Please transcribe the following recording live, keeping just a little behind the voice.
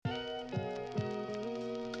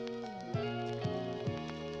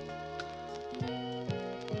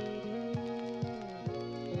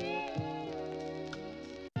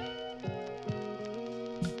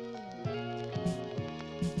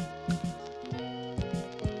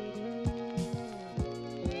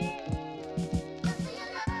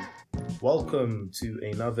Welcome to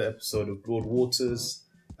another episode of Broad Waters.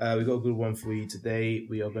 We got a good one for you today.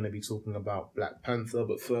 We are going to be talking about Black Panther,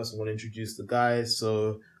 but first I want to introduce the guys.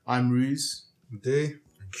 So I'm Ruse. D.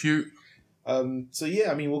 Cute. We'll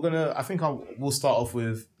start off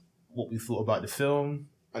with what we thought about the film,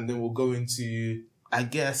 and then we'll go into, I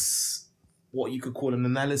guess, what you could call an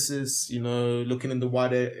analysis, looking in the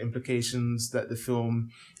wider implications that the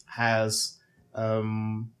film has,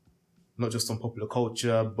 not just on popular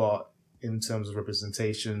culture, but in terms of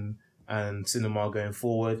representation and cinema going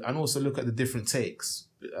forward, and also look at the different takes.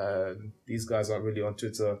 These guys aren't really on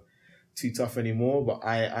Twitter too tough anymore, but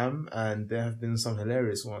I am, and there have been some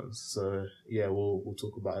hilarious ones. So yeah, we'll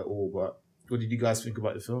talk about it all. But what did you guys think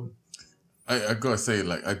about the film? I gotta say,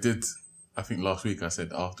 I think last week I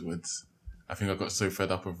said afterwards, I think I got so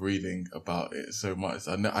fed up of reading about it so much.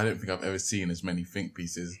 I don't think I've ever seen as many think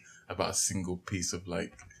pieces about a single piece of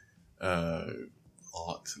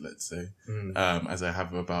art, let's say, as I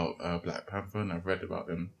have about Black Panther, and I've read about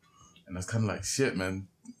them, and I was kind of like, shit, man,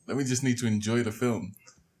 let me just need to enjoy the film.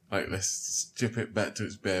 Let's strip it back to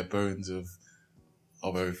its bare bones of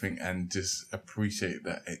everything and just appreciate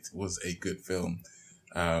that it was a good film.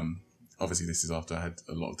 Obviously, this is after I had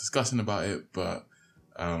a lot of discussion about it, but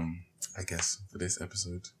I guess for this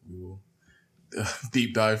episode, we will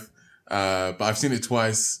deep dive. But I've seen it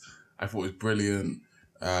twice. I thought it was brilliant.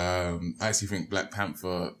 I actually think Black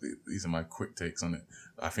Panther, these are my quick takes on it.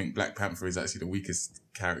 I think Black Panther is actually the weakest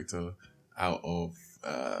character out of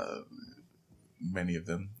many of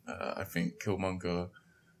them. I think Killmonger.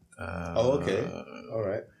 Okay. All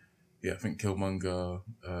right. Yeah, I think Killmonger,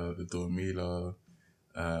 the Dormila,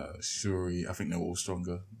 Shuri, I think they're all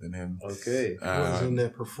stronger than him. Okay. Was in their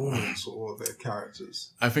performance or their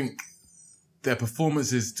characters? I think their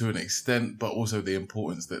performances to an extent, but also the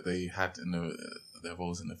importance that they had in their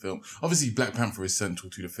roles in the film. Obviously, Black Panther is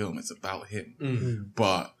central to the film. It's about him. Mm-hmm.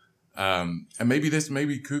 But, and maybe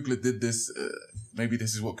Coogler did this, maybe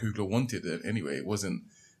this is what Coogler wanted anyway. It wasn't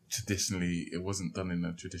done in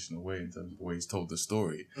a traditional way in terms of the way he's told the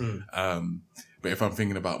story. But if I'm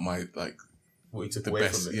thinking about what you took away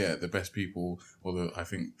from it. The best people, who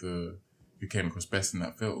came across best in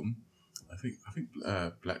that film, I think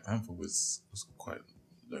Black Panther was quite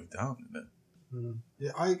low down in it.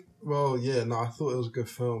 Yeah, I thought it was a good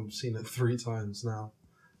film. Seen it 3 times now.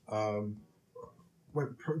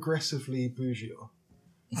 Went progressively bougier.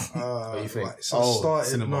 What do you think? I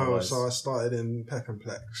started in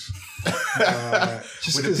Peckham-Plex.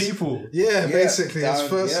 With the people? Yeah, basically. It's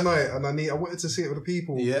first night, and I wanted to see it with the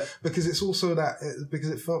people. Yeah. Because it's also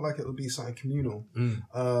because it felt like it would be something communal.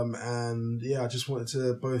 I just wanted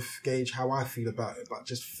to both gauge how I feel about it, but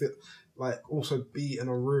just feel also be in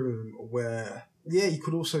a room where, you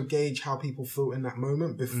could also gauge how people feel in that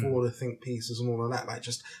moment before the think pieces and all of that.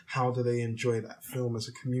 Just how do they enjoy that film as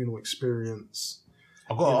a communal experience?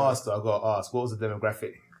 I got to ask, what was the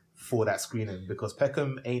demographic for that screening? Because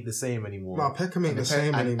Peckham ain't the same anymore. No, Peckham ain't the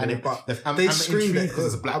same anymore. But I'm screened it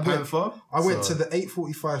because it's Black Panther. I went to the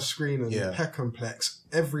 8:45 screening in Peckham-Plex.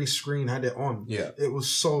 Every screen had it on. Yeah. It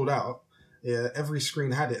was sold out. Yeah, every screen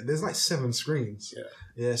had it. There's 7 screens.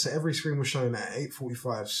 Yeah, so every screen was showing at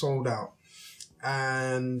 8:45, sold out.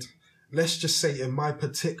 And let's just say in my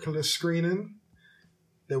particular screening,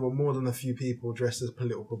 there were more than a few people dressed as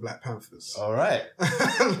political Black Panthers. All right.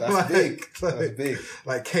 That's big. That's big.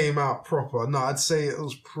 Came out proper. No, I'd say it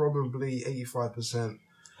was probably 85%.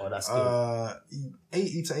 Oh, that's good.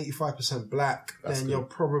 80 to 85% Black. That's then good. You're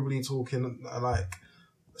probably talking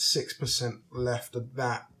 6% left of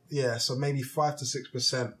that. Yeah, so maybe 5 to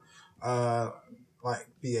 6%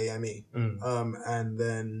 BAME. And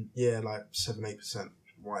then 7-8%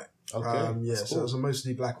 white. Okay. So it was a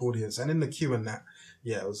mostly Black audience. And in the queue and that,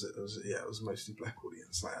 it was mostly Black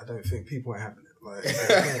audience. I don't think people are having it.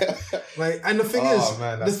 And the thing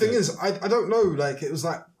is, I don't know. It was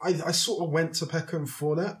I sort of went to Peckham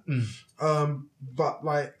for that. But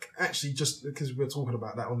actually, just because we're talking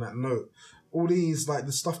about that on that note, all these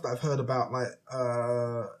the stuff that I've heard about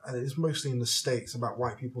and it's mostly in the States about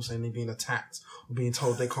white people saying they're being attacked or being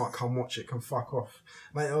told they can't come watch it, can fuck off.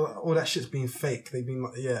 All that shit's being fake. They've been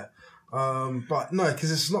but no,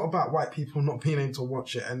 because it's not about white people not being able to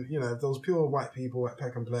watch it. And if there was pure white people at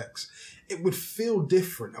Peckham-Plex, it would feel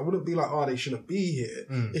different. I wouldn't be they shouldn't be here.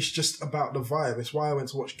 It's just about the vibe. It's why I went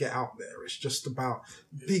to watch Get Out there. It's just about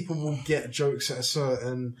people will get jokes at a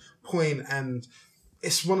certain point, and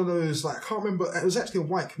it's one of those, I can't remember, it was actually a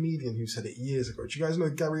white comedian who said it years ago. Do you guys know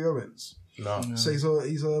Gary Owens? No. So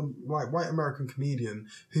he's a white American comedian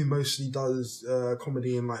who mostly does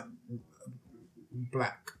comedy in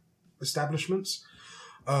Black establishments.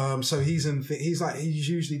 So he's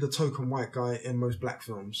usually the token white guy in most black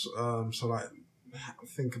films. So like,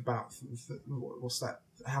 think about what's that?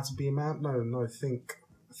 How to Be a Man? No, think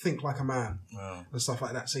like a man. Wow. And stuff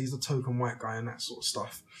like that. So he's the token white guy and that sort of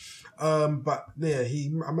stuff. But yeah,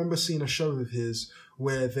 I remember seeing a show of his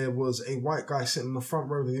where there was a white guy sitting in the front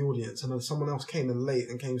row of the audience, and then someone else came in late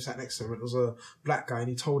and came and sat next to him. It was a black guy, and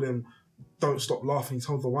he told him, "Don't stop laughing." He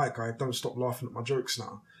told the white guy, "Don't stop laughing at my jokes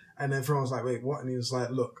now." And everyone was like, "Wait, what?" And he was like,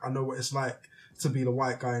 "Look, I know what it's like to be the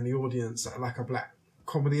white guy in the audience at like a black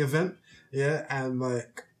comedy event, yeah, and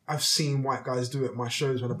like." I've seen white guys do it at my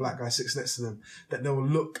shows when a black guy sits next to them, that they'll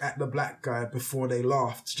look at the black guy before they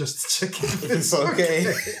laughed just to check if it's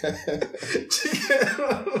okay.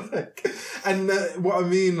 And what I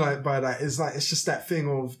mean like by that is like, it's just that thing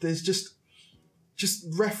of there's just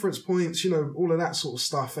reference points, you know, all of that sort of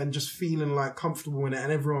stuff, and just feeling like comfortable in it,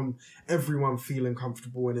 and everyone feeling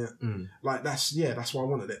comfortable in it. Like that's why I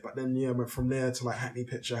wanted it. But then went from there to like Hackney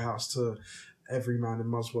Picture House to Every Man in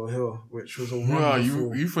Muswell Hill, which was a wonderful... Wow,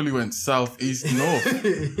 you fully went south, east, north.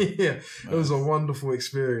 Yeah, nice. It was a wonderful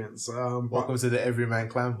experience. Welcome to the Everyman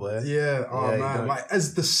Clan, boy. Yeah, man. Like,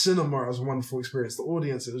 as the cinema, it was a wonderful experience. The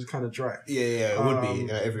audience, it was kind of dry. Yeah, it would be,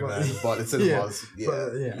 Everyman. But the cinemas, you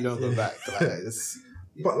don't go back to that.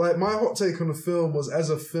 But like, my hot take on the film was, as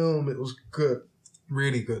a film, it was good.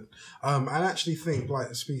 Really good. I actually think,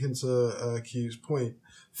 like, speaking to Q's point,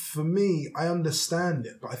 for me, I understand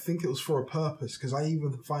it, but I think it was for a purpose, because I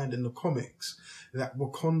even find in the comics that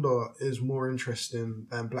Wakanda is more interesting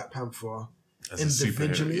than Black Panther as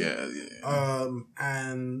individually.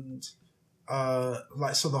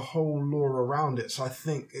 So the whole lore around it. So I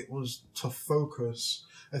think it was to focus.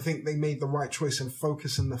 I think they made the right choice in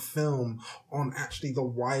focusing the film on actually the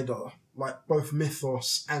wider, like, both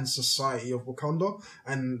mythos and society of Wakanda,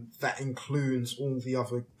 and that includes all the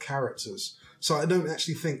other characters. So I don't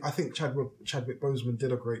actually think, I think Chadwick Boseman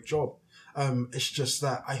did a great job. It's just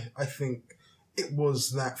that I think it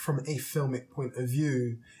was that from a filmic point of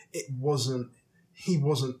view, he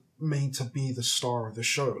wasn't made to be the star of the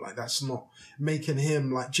show. Like, that's not making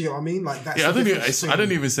him, like, do you know what I mean? Like, that's I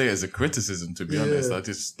don't even say it as a criticism, to be honest. I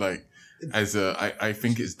just like, I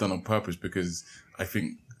think it's done on purpose, because I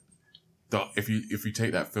think that if you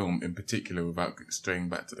take that film in particular, without straying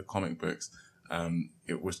back to the comic books,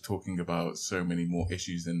 it was talking about so many more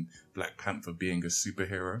issues than Black Panther being a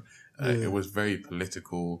superhero. It was very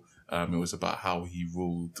political. It was about how he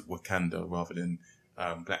ruled Wakanda rather than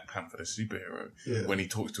Black Panther, the superhero. Yeah. When he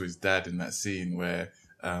talks to his dad in that scene where,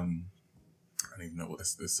 I don't even know what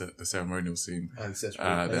the ceremonial scene, the ancestral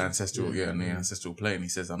play, and he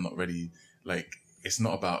says, "I'm not ready." Like, it's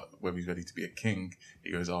not about whether he's ready to be a king.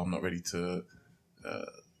 He goes, "Oh, I'm not ready to."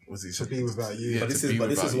 To be without you. But this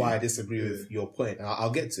is why I disagree with your point.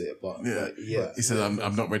 I'll get to it, but he says,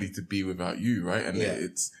 "I'm not ready to be without you," right? And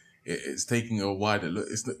it's taking a wider look.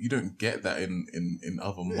 You don't get that in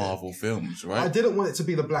other Marvel films, right? I didn't want it to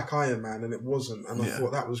be the Black Iron Man, and it wasn't, and I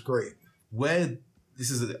thought that was great. I want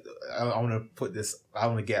to put this. I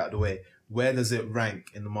want to get out of the way. Where does it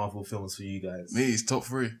rank in the Marvel films for you guys? Me, it's top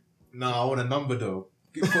 3. No, I want a number though.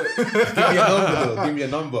 Give me a number though. Give me a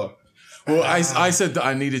number. Well, I said that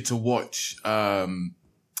I needed to watch a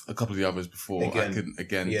couple of the others before I could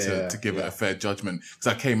to give it a fair judgment,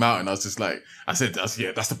 because I came out and I was just like, I said, that's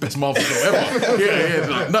the best Marvel film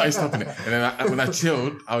ever. Like, no, it's stopping it. And then when I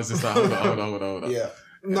chilled, I was just like, hold on. Yeah.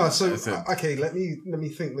 No, so okay, let me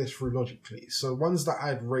think this through logically. So ones that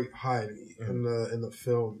I'd rate highly in the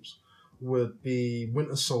films would be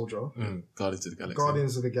Winter Soldier,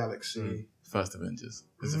 Guardians of the Galaxy. First Avengers.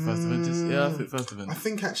 Is it First Avengers? Yeah, I think First Avengers. I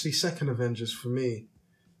think actually Second Avengers for me.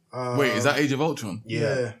 Wait, is that Age of Ultron?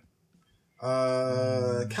 Yeah.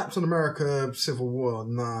 Captain America, Civil War,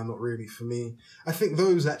 nah, not really for me. I think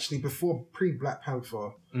those actually, before pre-Black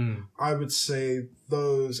Panther, I would say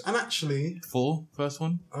those, and actually... Thor, first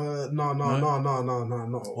one? No, not.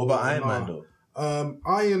 What about Iron Man though?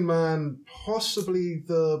 Iron Man, possibly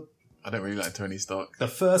I don't really like Tony Stark. The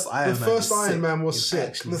first Iron Man was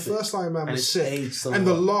sick. The first Iron Man was sick. And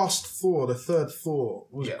the last Thor, the third Thor,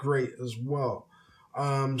 was great as well.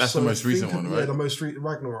 That's the most recent one, right? Yeah, the most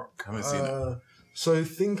Ragnarok. I haven't seen it. So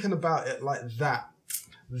thinking about it like that,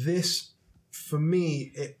 this for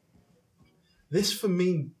me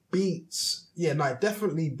beats. Yeah, no, it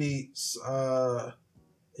definitely beats.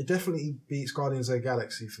 It definitely beats Guardians of the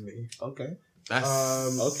Galaxy for me. Okay.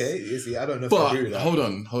 That's okay. You see, I don't know if I agree with that. Hold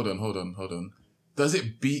on. Does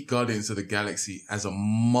it beat Guardians of the Galaxy as a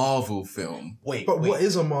Marvel film? Wait. What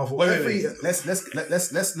is a Marvel? Wait.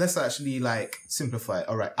 Let's actually like simplify it.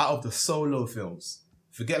 All right. Out of the solo films,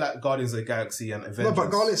 Forget like Guardians of the Galaxy and Avengers. No,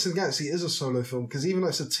 but Guardians of the Galaxy is a solo film because even though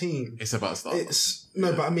it's a team, it's about Star Wars.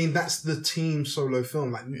 But I mean that's the team solo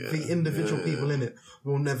film. Like the individual people in it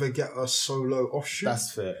will never get a solo offshoot.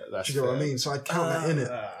 That's fair. Do you know what I mean? So I count that in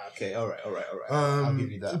it. Okay, all right. I'll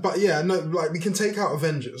give you that. But yeah, no, like we can take out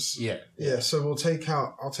Avengers. Yeah. So I'll take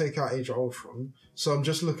out Age of Ultron. So I'm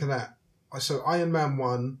just looking at Iron Man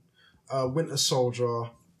 1, Winter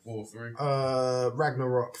Soldier,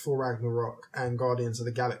 Ragnarok, Thor Ragnarok, and Guardians of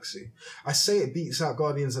the Galaxy. I say it beats out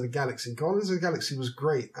Guardians of the Galaxy. Guardians of the Galaxy was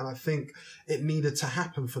great, and I think it needed to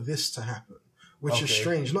happen for this to happen. Which is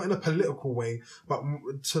strange, not in a political way, but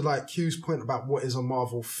to like Q's point about what is a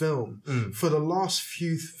Marvel film. For the last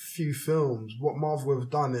few films, what Marvel have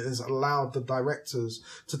done is allowed the directors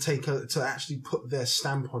to actually put their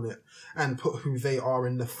stamp on it and put who they are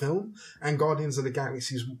in the film. And Guardians of the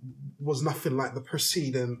Galaxy was nothing like the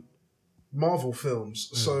preceding Marvel films.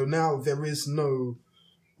 So now there is no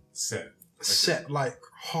set like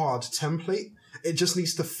hard template. It just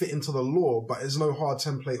needs to fit into the lore, but there's no hard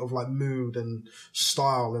template of like mood and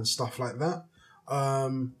style and stuff like that.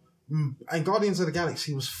 And Guardians of the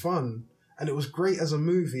Galaxy was fun and it was great as a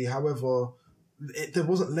movie. However, there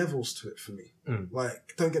wasn't levels to it for me.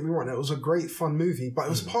 Like, don't get me wrong, it was a great fun movie, but it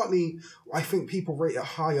was partly, I think people rate it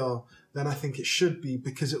higher than I think it should be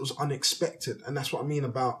because it was unexpected. And that's what I mean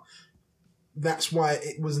about that's why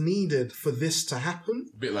it was needed for this to happen.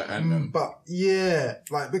 A bit like Ant-Man. But yeah,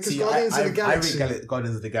 like because Guardians of the Galaxy... I rate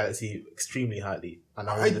Guardians of the Galaxy extremely highly. And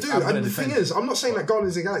I do. And the thing is, I'm not saying that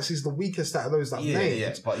Guardians of the Galaxy is the weakest out of those that I've named.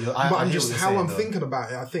 Yeah, but I'm just how I'm thinking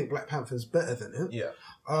about it. I think Black Panther's better than it. Yeah.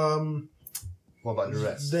 What about the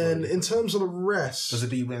rest? Then in terms of the rest... Does it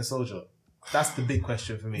beat Winter Soldier? That's the big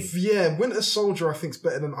question for me. Yeah, Winter Soldier I think is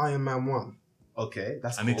better than Iron Man 1. Okay,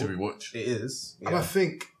 that's I need to rewatch. It is. Yeah. And I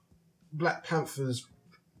think Black Panther's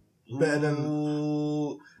better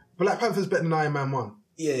than... Black Panther's better than Iron Man 1.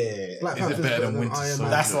 Yeah. Black Panther's better than Winter Iron Man.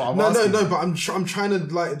 That's what I'm asking. No, but I'm trying to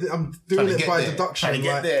like... I'm doing it by deduction. Trying to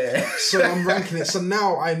get there. So I'm ranking it. So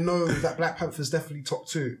now I know that Black Panther's definitely top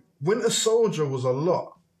 2. Winter Soldier was a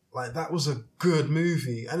lot. Like, that was a good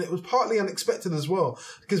movie. And it was partly unexpected as well.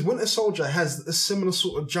 Because Winter Soldier has a similar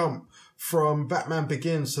sort of jump from Batman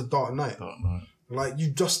Begins to Dark Knight. Like, you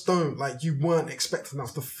just don't, like, you weren't expecting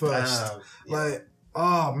that the first. Like,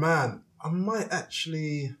 oh man, I might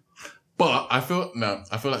actually... But I feel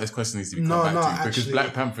like this question needs to be come back to because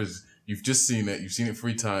Black Panthers, you've just seen it, you've seen it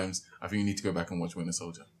 3 times. I think you need to go back and watch Winter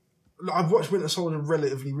Soldier. I've watched Winter Soldier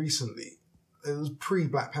relatively recently. It was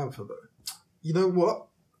pre-Black Panther though. You know what?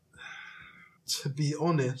 To be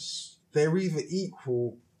honest, they're either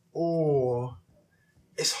equal or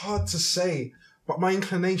it's hard to say. But my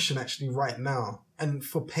inclination actually right now, and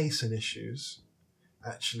for pacing issues,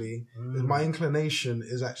 actually, my inclination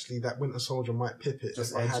is actually that Winter Soldier might pip it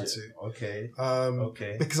if I had to. Okay.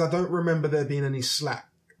 Because I don't remember there being any slack.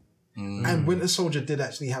 And Winter Soldier did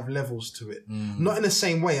actually have levels to it. Not in the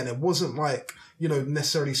same way, and it wasn't like, you know,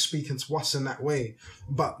 necessarily speaking to us in that way.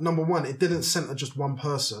 But number one, it didn't center just one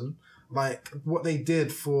person. Like, what they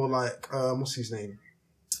did for, like, what's his name?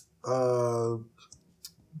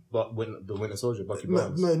 But the Winter Soldier, Bucky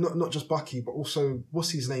Barnes. No, not just Bucky, but also, what's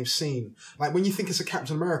his name, scene. Like, when you think it's a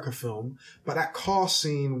Captain America film, but that car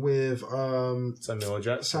scene with Samuel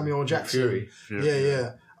Jackson. Fury.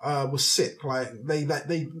 Yeah. Was sick. Like, they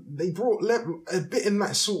brought a bit in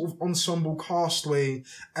that sort of ensemble cast way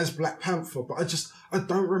as Black Panther, but I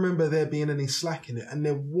don't remember there being any slack in it. And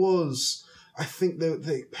there was, I think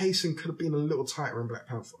the pacing could have been a little tighter in Black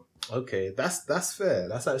Panther. Okay, that's fair.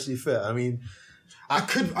 That's actually fair. I mean,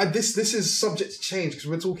 this is subject to change because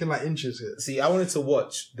we're talking like inches here. See, I wanted to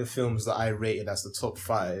watch the films that I rated as the top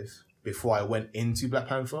 5 before I went into Black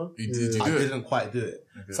Panther. I didn't quite do it.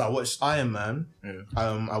 Okay. So I watched Iron Man.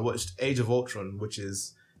 Yeah. I watched Age of Ultron, which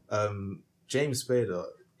is James Spader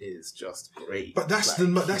is just great. But that's the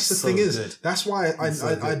thing is good. That's why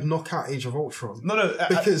I'd knock out Age of Ultron. No,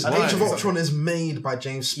 because Age of Ultron is made by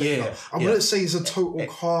James Spader. I wouldn't say it's a total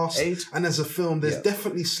cast, and as a film, there's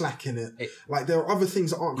definitely slack in it. Like there are other things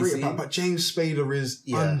that aren't great about, but James Spader is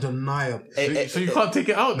undeniable. So you can't take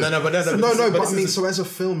it out. But I mean, so as a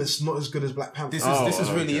film, it's not as good as Black Panther. This is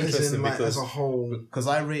really interesting because as a whole, because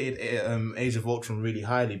I rated Age of Ultron really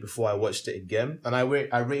highly before I watched it again, and I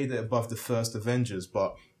rated it above the first Avengers,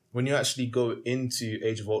 but when you actually go into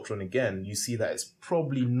Age of Ultron again, you see that it's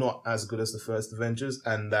probably not as good as the first Avengers,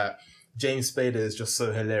 and that James Spader is just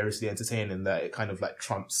so hilariously entertaining that it kind of like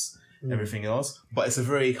trumps everything else. But it's a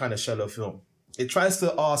very kind of shallow film. it tries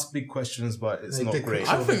to ask big questions, but it's not great.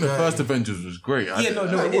 I think the first Avengers was great. It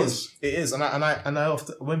is. And I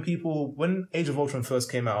often, when Age of Ultron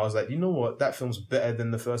first came out, I was like, you know what, that film's better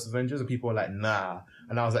than the first Avengers, and people were like, nah.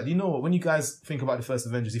 And I was like, you know what, when you guys think about the first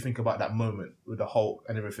Avengers, you think about that moment with the Hulk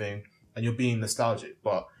and everything, and you're being nostalgic,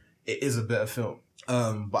 but it is a better film.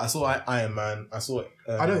 But I saw Iron Man. I saw.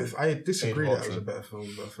 I disagree that it was a better film.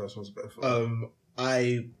 But the first one's a better film.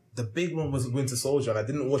 The big one was Winter Soldier, and I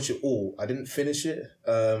didn't watch it all. I didn't finish it.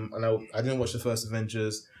 And I didn't watch the first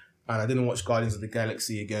Avengers, and I didn't watch Guardians of the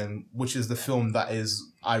Galaxy again, which is the film that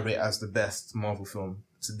I rate as the best Marvel film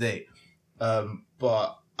to date.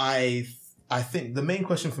 But I think the main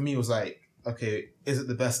question for me was like, okay, is it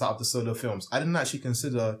the best out of the solo films? I didn't actually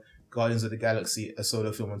consider Guardians of the Galaxy a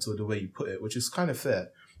solo film until the way you put it, which is kind of fair,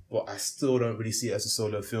 but I still don't really see it as a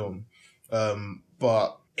solo film.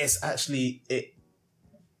 But it's actually,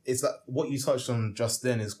 it's like what you touched on just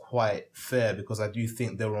then is quite fair, because I do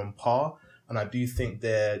think they're on par, and I do think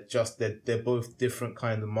they're both different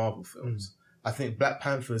kind of Marvel films. I think Black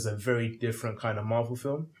Panther is a very different kind of Marvel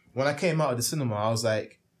film. When I came out of the cinema, I was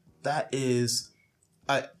like,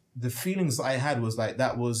 the feelings I had was like,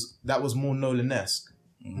 that was more Nolan-esque.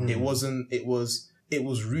 It was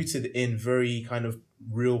rooted in very kind of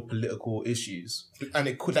real political issues, and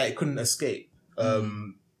it couldn't escape.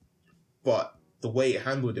 But the way it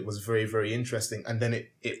handled it was very, very interesting, and then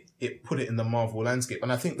it put it in the Marvel landscape.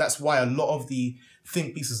 And I think that's why a lot of the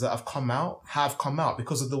think pieces that have come out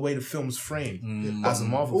because of the way the film's framed as a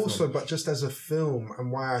Marvel film. But just as a film,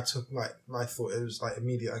 and why I thought it was like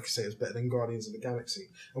immediate, I could say it was better than Guardians of the Galaxy,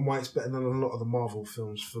 and why it's better than a lot of the Marvel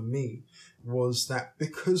films for me, was that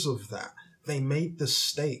because of that, they made the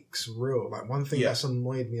stakes real. Like, one thing that's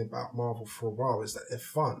annoyed me about Marvel for a while is that they're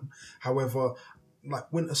fun. However,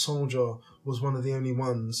 like, Winter Soldier was one of the only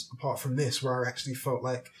ones, apart from this, where I actually felt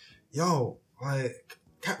like,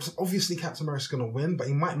 obviously Captain America's gonna win, but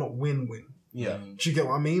he might not win. Yeah. Do you get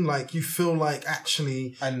what I mean? Like, you feel like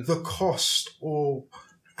actually the cost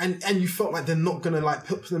and you felt like they're not gonna like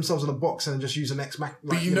put themselves in a box and just use an X-Mac.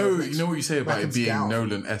 But you know what you say about it being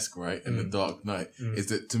Nolan-esque, right? In The Dark Knight, is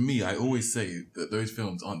that, to me, I always say that those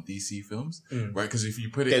films aren't DC films, right? Because if you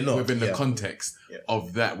put it within the context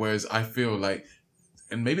of that, whereas I feel like,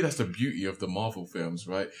 and maybe that's the beauty of the Marvel films,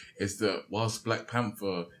 right? Is that whilst Black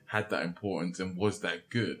Panther had that importance and was that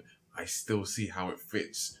good, I still see how it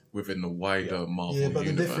fits within the wider Marvel universe. But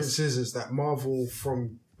the difference is that Marvel,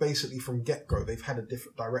 from get-go, they've had a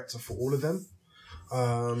different director for all of them.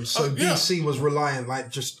 DC was reliant,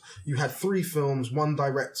 you had 3 films, 1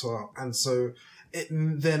 director, and so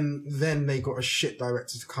then they got a shit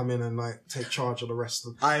director to come in and take charge of the rest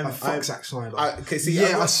of fuck Zack Snyder.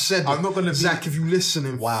 I'm not gonna Zack, if you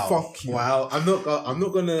listening, fuck you. Wow. I'm not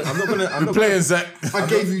gonna playing Zack. I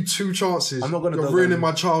gave you 2 chances. You're ruining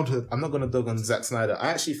my childhood. I'm not gonna dog on Zack Snyder. I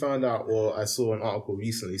actually found out, or I saw an article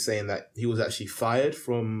recently saying that he was actually fired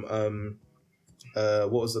from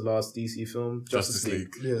what was the last DC film? Justice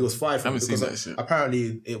League. Yeah. He was fired from it because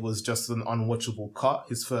apparently it was just an unwatchable cut,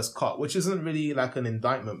 his first cut, which isn't really like an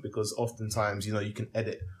indictment, because oftentimes, you can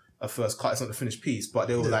edit a first cut, it's not the finished piece, but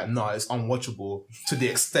they were like, no, it's unwatchable to the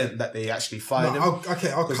extent that they actually fired him. I'll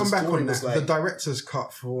come back on that. The director's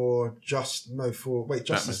cut for Justice League. The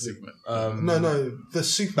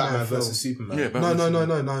Superman Batman versus Superman. Yeah, no,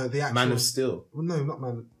 the actual Man of Steel. No, not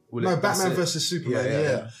Man. Batman versus Superman.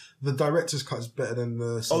 Yeah. The director's cut is better than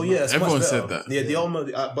the. Oh yeah, everyone said that. Yeah, the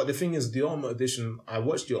Ultimate. But the thing is, the Ultimate Edition. I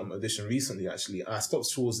watched the Ultimate Edition recently, actually, and I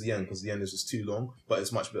stopped towards the end because the end is just too long. But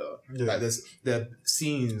it's much better. Yeah. Like there are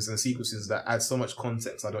scenes and sequences that add so much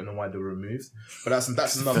context. I don't know why they were removed. But that's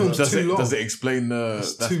another. Does it explain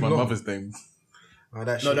that's my mother's name? No,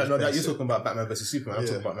 you're talking about Batman versus Superman. I'm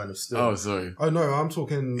talking about Man of Steel. Oh, sorry. Oh, no, I'm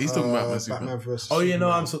talking... He's talking about Batman versus Superman. Oh, yeah, no,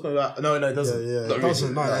 I'm talking about... No, it doesn't. Yeah, it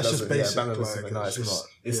doesn't. No, that's just basic. Batman versus Superman. No, it's not.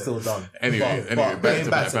 It's still done. Anyway, going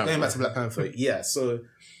back to Black Panther. Yeah, so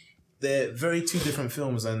they're very 2 different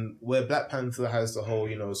films, and where Black Panther has the whole,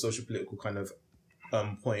 social political kind of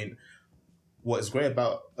point, what is great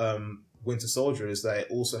about Winter Soldier is that it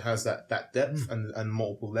also has that depth and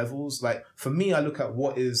multiple levels. Like, for me, I look at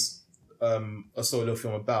what is... a solo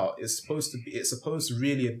film about. It's supposed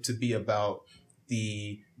really to be about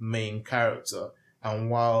the main character.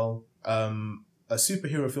 And while a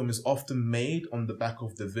superhero film is often made on the back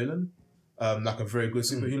of the villain, like a very good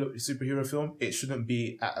superhero film, it shouldn't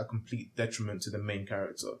be at a complete detriment to the main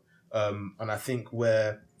character. And I think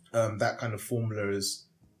where that kind of formula is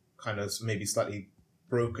kind of maybe slightly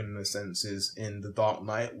broken in a sense is in The Dark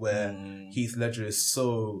Knight, where Heath Ledger is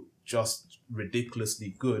so just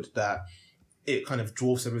ridiculously good that it kind of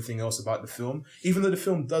dwarfs everything else about the film. Even though the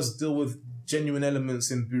film does deal with genuine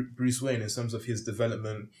elements in Bruce Wayne in terms of his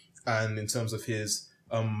development and in terms of his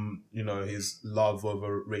his love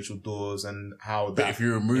over Rachel Dawes and how that. But if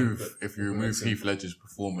you remove Heath Ledger's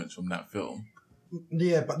performance from that film.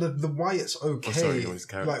 Yeah, but the why it's okay,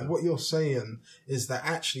 like what you're saying is that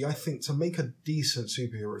actually I think to make a decent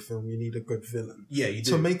superhero film, you need a good villain. Yeah, you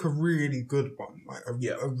do. To make a really good one, like a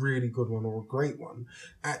really good one or a great one,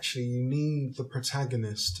 actually you need the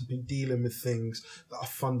protagonist to be dealing with things that are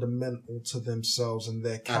fundamental to themselves and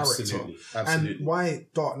their character. Absolutely. And why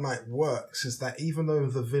Dark Knight works is that even though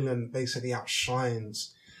the villain basically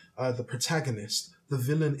outshines the protagonist, the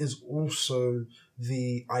villain is also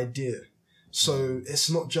the idea. So it's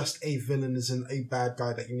not just a villain as in a bad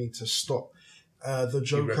guy that you need to stop. The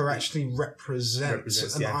Joker actually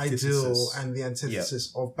represents an ideal and the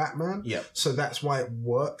antithesis of Batman. Yep. So that's why it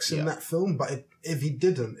works in that film. But if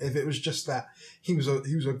it was just that he was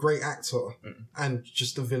a great actor and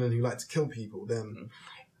just a villain who liked to kill people, then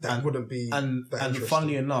that wouldn't be and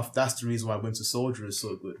funnily enough, that's the reason why Winter Soldier is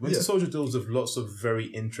so good. Winter Soldier deals with lots of very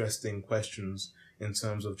interesting questions in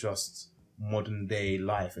terms of just modern day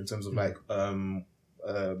life, in terms of like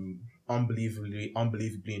unbelievably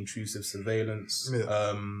intrusive surveillance.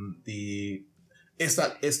 It's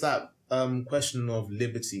that question of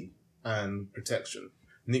liberty and protection.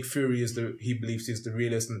 Nick Fury he believes he's the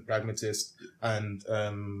realist and the pragmatist, and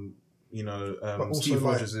but also Steve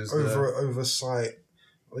Rogers is oversight.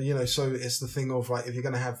 So it's the thing of like if you're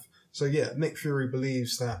gonna have Nick Fury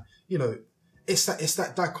believes that It's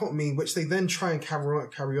that dichotomy which they then try and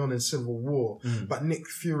carry on in Civil War. But Nick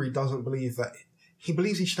Fury doesn't believe that. He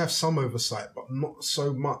believes he should have some oversight, but not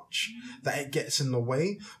so much that it gets in the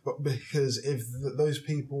way. But because if those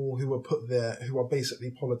people who are put there, who are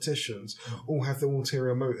basically politicians, all have their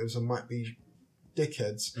ulterior motives and might be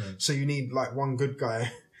dickheads, so you need like one good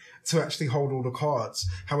guy to actually hold all the cards.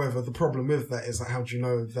 However, the problem with that is that how do you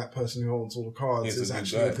know that person who holds all the cards is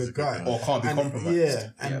actually a good guy or can't be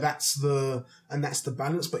compromised? That's the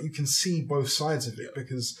balance. But you can see both sides of it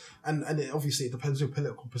because obviously it depends on your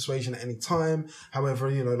political persuasion at any time.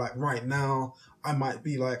 However, like right now, I might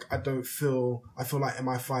be like I feel like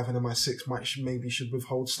MI5 and MI6 should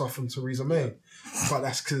withhold stuff from Theresa May, but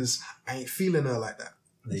that's because I ain't feeling her like that.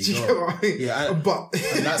 There you go. Know what I mean? Yeah, and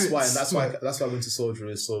that's why Winter Soldier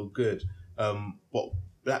is so good. But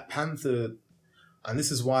Black Panther, and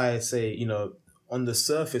this is why I say, on the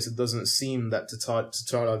surface it doesn't seem that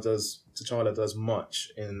T'Challa does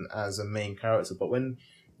much as a main character, but when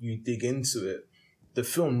you dig into it, the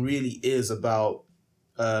film really is about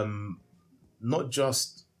not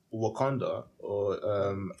just Wakanda or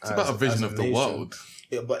it's about a vision of the world.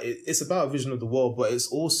 Yeah, but it's about a vision of the world, but it's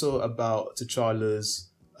also about T'Challa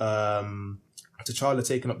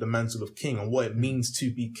taking up the mantle of king and what it means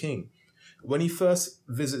to be king. When he first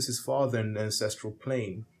visits his father in the ancestral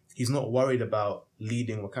plane, he's not worried about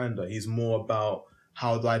leading Wakanda. He's more about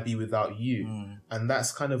how do I be without you? And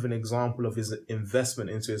that's kind of an example of his investment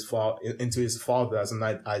into his father as an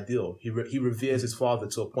ideal. He reveres his father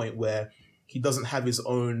to a point where he doesn't have his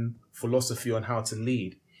own philosophy on how to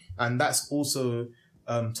lead. And that's also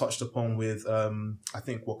touched upon with, I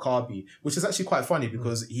think, W'Kabi, which is actually quite funny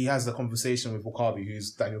because he has a conversation with W'Kabi,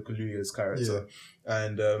 who's Daniel Kaluuya's character. Yeah.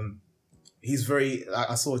 And he's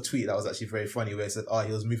I saw a tweet that was actually very funny where it said,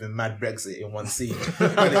 he was moving mad Brexit in one scene.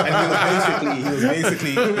 and he was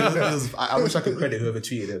basically, I wish I could credit whoever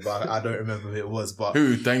tweeted it, but I don't remember who it was. But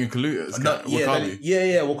who? Daniel Kaluuya's W'Kabi?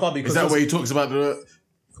 Yeah, W'Kabi. Is that where he talks about the...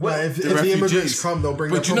 Well, if the immigrants come, they'll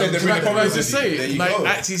bring the problem. Can I just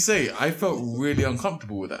say, I felt really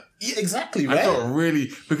uncomfortable with that. Yeah, exactly, right? I felt really,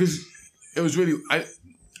 because it was really,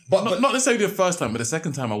 not necessarily the first time, but the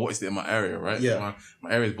second time I watched it in my area, right? Yeah.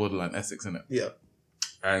 My area is borderline Essex, isn't it? Yeah.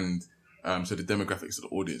 And so the demographics of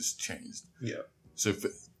the audience changed. Yeah. So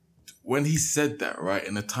when he said that, right,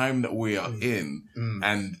 in the time that we are in,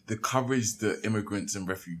 and the coverage that immigrants and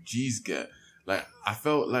refugees get, like, I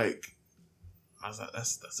felt like, I was like,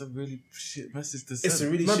 that's a really shit message to send. It's a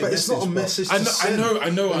really shit but message. It's not a message to send. I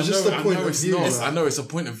know it's I know it's a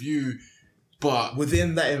point of view, but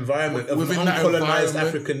within that environment of an uncolonized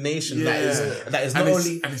African nation, that is not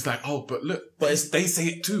only, and it's like, but look, but they say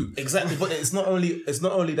it too. Exactly, but it's not only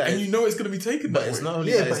that, and it's going to be taken. But it's not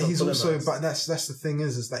only but he's also, but that's the thing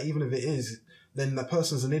is that even if it is, then that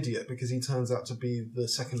person's an idiot because he turns out to be the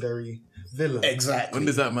secondary villain. Exactly. When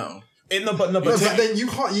does that matter? But then you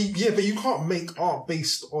can't. But you can't make art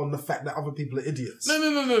based on the fact that other people are idiots.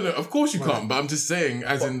 No. Of course you can't. But I'm just saying,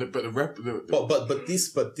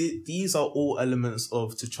 these are all elements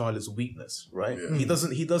of T'Challa's weakness, right? Yeah. He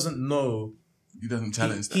doesn't know. He doesn't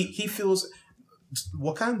challenge that. He feels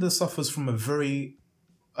Wakanda suffers from a very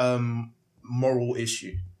moral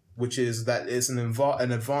issue, which is that it's an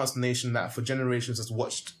advanced nation that for generations has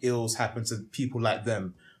watched ills happen to people like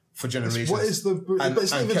them for generations. But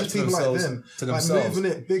it's not even just people like them. Like moving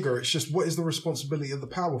it bigger, it's just what is the responsibility of the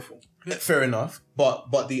powerful? Fair enough,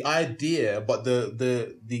 but the idea, but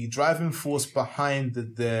the driving force behind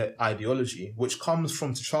the ideology, which comes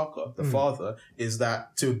from T'Chaka, the father, is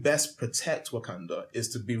that to best protect Wakanda is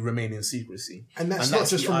to remain in secrecy, and that's not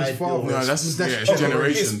just from his father. No, that's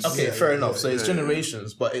generations. Fair enough. So it's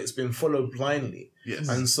generations, but it's been followed blindly. Yes,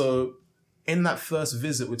 and so in that first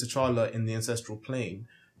visit with T'Challa in the ancestral plane,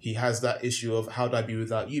 he has that issue of how do I be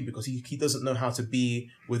without you? Because he doesn't know how to be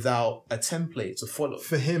without a template to follow.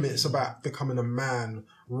 For him, it's about becoming a man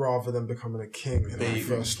rather than becoming a king. There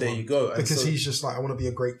you go. Because he's just like, I want to be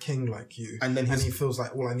a great king like you. And he feels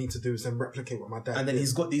like all I need to do is then replicate what my dad did. And then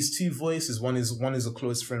he's got these two voices. One is a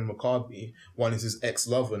close friend, W'Kabi. One is his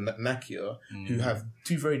ex-lover, Nakia, who have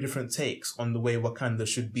two very different takes on the way Wakanda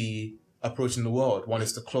should be approaching the world. One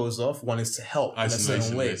is to close off, one is to help in a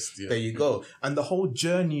certain way. There you go. And the whole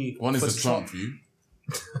journey. One is the Trump view.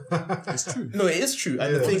 It's true. No, it is true.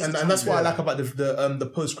 And and that's what I like about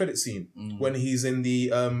the post-credit scene when he's in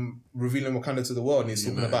the revealing Wakanda to the world and he's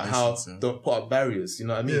talking about how don't put up barriers. You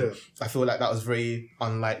know what I mean? Yeah. I feel like that was very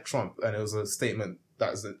unlike Trump, and it was a statement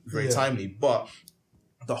that was very timely. But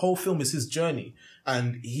the whole film is his journey,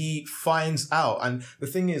 and he finds out. And the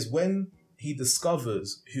thing is, when he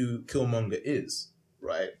discovers who Killmonger is,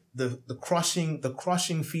 right? The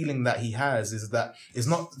crushing feeling that he has is that it's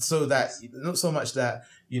not so much that,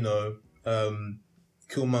 you know,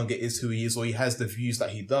 Killmonger is who he is or he has the views that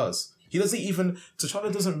he does.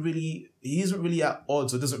 T'Challa isn't really at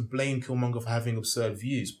odds or doesn't blame Killmonger for having absurd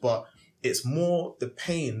views, but it's more the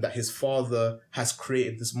pain that his father has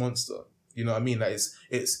created this monster. You know what I mean? That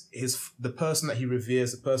it's the person that he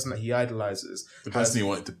reveres, the person that he idolizes. The person he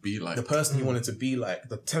wanted to be like. The person he wanted to be like,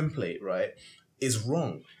 the template, right, is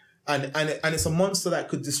wrong. And it's a monster that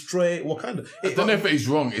could destroy Wakanda. I don't know if it's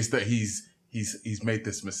wrong, it's that he's made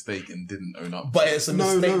this mistake and didn't own up. But it's a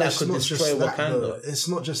mistake that could destroy Wakanda. It's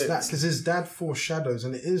not just that, because his dad foreshadows,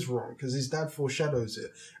 and it is wrong, because his dad foreshadows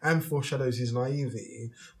it, and foreshadows his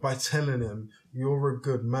naivety by telling him, you're a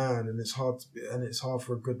good man, and it's hard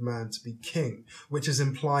for a good man to be king, which is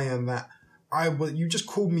implying that you just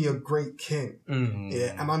called me a great king. Mm-hmm.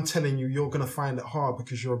 Yeah, and I'm telling you, you're going to find it hard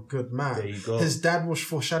because you're a good man. There you go. His dad was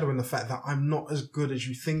foreshadowing the fact that I'm not as good as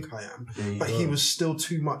you think I am. But he was still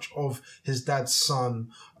too much of his dad's son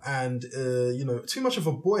and, too much of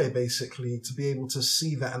a boy, basically, to be able to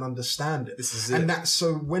see that and understand it. This is it. And that's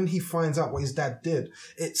so when he finds out what his dad did,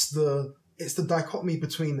 it's the dichotomy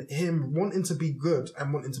between him wanting to be good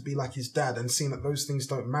and wanting to be like his dad and seeing that those things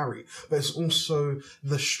don't marry. But it's also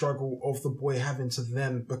the struggle of the boy having to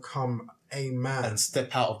then become a man. And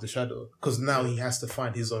step out of the shadow. Because now he has to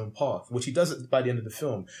find his own path, which he does by the end of the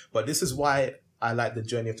film. But this is why I like the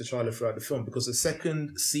journey of T'Challa throughout the film, because the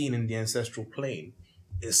second scene in the ancestral plane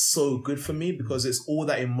is so good for me because it's all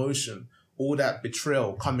that emotion, all that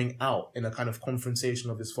betrayal coming out in a kind of confrontation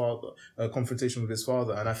with his father.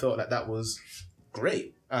 And I felt like that was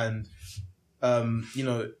great. And, all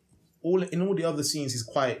the other scenes,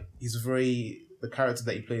 the character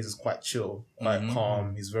that he plays is quite chill, quite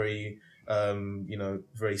calm. He's very,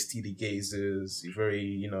 very steely gazes. He's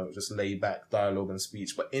very, just laid back dialogue and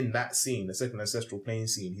speech. But in that scene, the second ancestral plane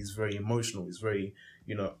scene, he's very emotional. He's very,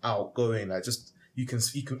 outgoing. Like just,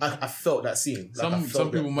 I felt that scene. Like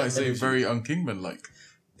some people might say very un-Kingman like.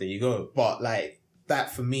 There you go. But like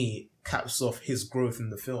that for me caps off his growth in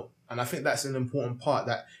the film. And I think that's an important part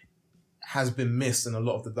that has been missed in a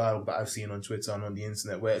lot of the dialogue that I've seen on Twitter and on the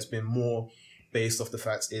internet, where it's been more based off the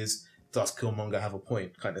facts is, does Killmonger have a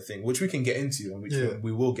point kind of thing, which we can get into and which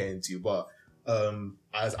we will get into. But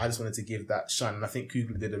I just wanted to give that shine. And I think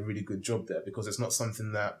Coogler did a really good job there because it's not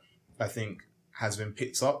something that I think has been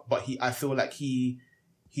picked up, but I feel like he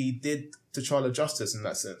did T'Challa justice in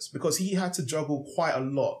that sense because he had to juggle quite a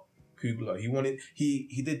lot. Coogler,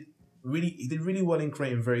 he did really well in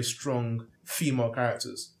creating very strong female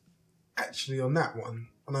characters. Actually, on that one,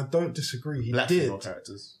 and I don't disagree, Black female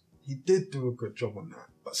characters. He did do a good job on that,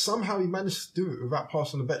 but somehow he managed to do it without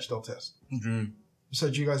passing the Bechdel test. Mm-hmm. So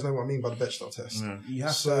do you guys know what I mean by the Bechdel test? Yeah. You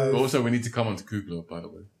have to. Also, we need to come on to Coogler, by the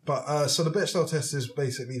way. But so the Bechdel test is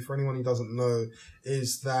basically, for anyone who doesn't know,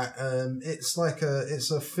 is that it's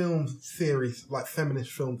a film theory, like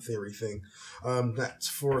feminist film theory thing. That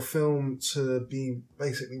for a film to be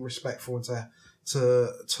basically respectful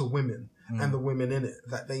to women and the women in it,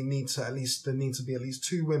 that there need to be at least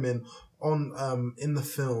two women on in the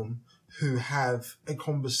film who have a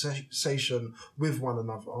conversation with one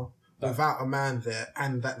another. without a man there,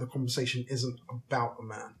 and that the conversation isn't about a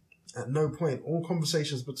man. At no point, all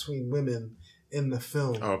conversations between women in the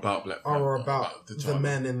film are about the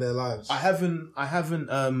men in their lives. I've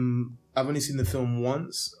only seen the film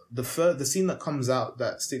once. The scene that comes out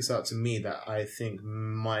that sticks out to me that I think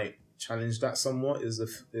might challenge that somewhat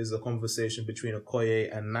is a conversation between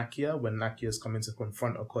Okoye and Nakia when Nakia's coming to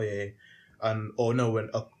confront Okoye.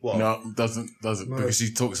 Doesn't because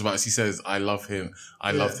she talks about. She says, "I love him.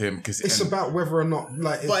 I loved him." Because it's about whether or not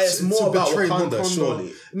but it's more about Wakanda,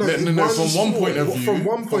 surely. No. From one point of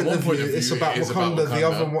view, it's about Wakanda. The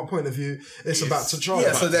other point of view, it's about T'Challa.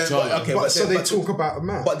 Yeah, so they talk about a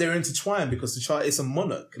man, but they're intertwined because T'Challa is a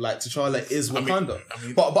monarch. Like T'Challa is Wakanda.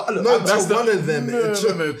 But look, one of them,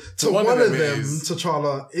 T'Challa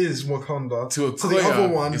is Wakanda. To the other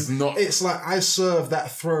one, it's like I serve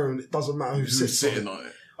that throne. It doesn't matter who's sitting on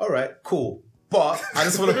it. All right, cool. But I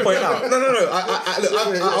just want to point out. No.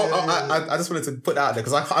 I just wanted to put that out there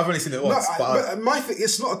because I've only seen it once. But my thing,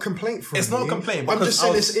 it's not a complaint from me. It's not a complaint. I'm just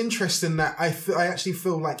saying it's interesting that I actually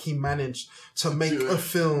feel like he managed to make a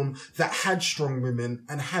film that had strong women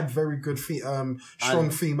and had very good strong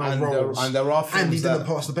female roles. And there are films and he didn't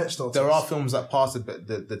pass the Bechdel test. There are films that pass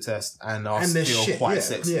the test and are still quite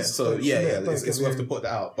sexist. It's worth to put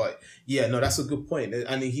that out. But that's a good point.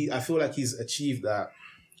 And I feel like he's achieved that.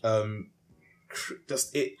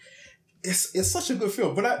 It's such a good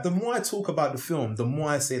film, but the more I talk about the film, the more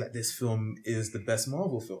I say like this film is the best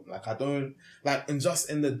Marvel film. Like I don't like, and just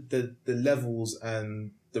in the levels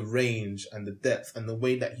and the range and the depth and the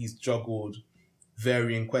way that he's juggled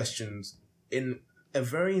varying questions in a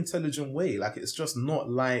very intelligent way. Like it's just not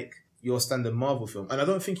like your standard Marvel film, and I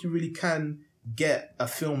don't think you really can get a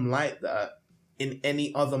film like that in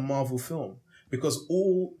any other Marvel film because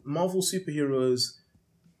all Marvel superheroes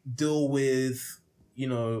deal with,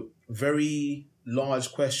 very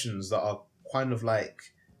large questions that are kind of like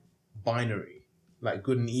binary, like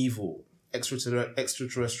good and evil,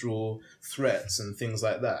 extraterrestrial threats and things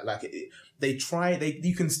like that. Like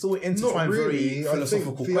you can still intertwine very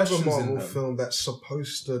philosophical questions in them. The other Marvel film that's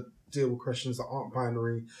supposed to deal with questions that aren't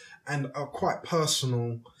binary and are quite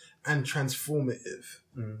personal and transformative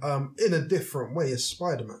in a different way is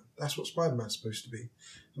Spider-Man. That's what Spider-Man's supposed to be.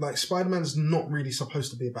 Like, Spider-Man's not really supposed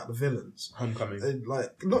to be about the villains. Homecoming.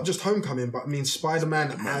 Not just Homecoming, but I mean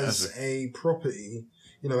Spider-Man as a property,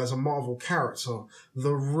 as a Marvel character.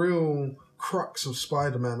 The real crux of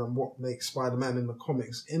Spider-Man and what makes Spider-Man in the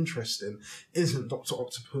comics interesting isn't Dr.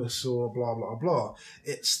 Octopus or blah, blah, blah.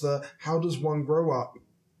 It's how does one grow up?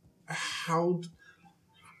 How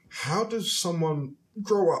does someone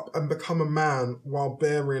grow up and become a man while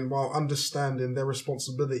understanding their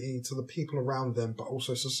responsibility to the people around them, but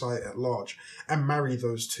also society at large, and marry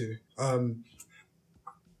those two? And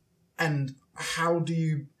how do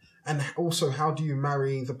you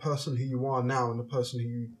marry the person who you are now and the person who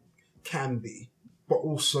you can be, but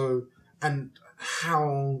also, on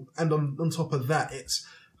top of that, it's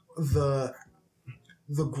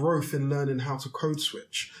the growth in learning how to code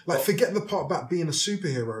switch. Forget the part about being a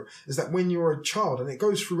superhero, is that when you're a child, and it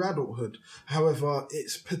goes through adulthood, however,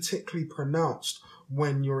 it's particularly pronounced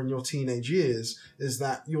when you're in your teenage years, is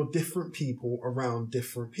that you're different people around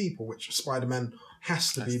different people, which Spider-Man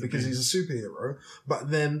has to be because he's a superhero. But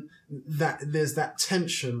then there's that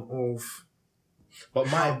tension of...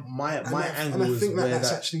 But my angle is, and I think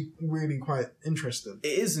that's actually really quite interesting.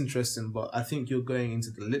 It is interesting, but I think you're going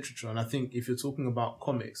into the literature, and I think if you're talking about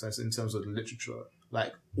comics, as in terms of the literature,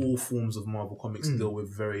 like all forms of Marvel comics deal with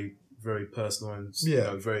very, very personal and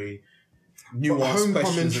very nuanced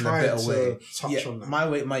questions in a better way. On that. My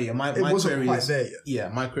query is there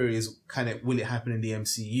yet. My query is kind of, will it happen in the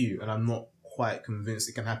MCU? And I'm not quite convinced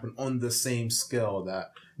it can happen on the same scale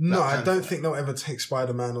that. No, I don't think they'll ever take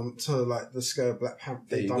Spider-Man on to the scale of Black Panther.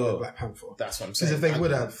 They've done with Black Panther. That's what I'm saying. Because if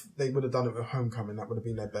they would have done it with Homecoming. That would have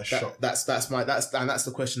been their best shot. That's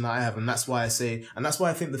the question that I have, and that's why I think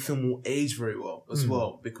the film will age very well as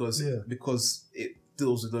well because it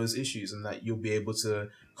deals with those issues, and that you'll be able to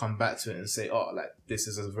come back to it and say, this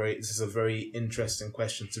is a very interesting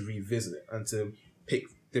question to revisit and to pick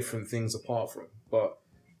different things apart from. But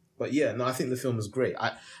I think the film is great.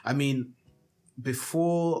 I mean,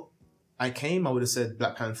 before I came, I would have said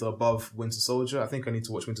Black Panther above Winter Soldier. I think I need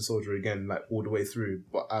to watch Winter Soldier again, all the way through.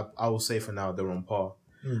 But I will say for now they're on par.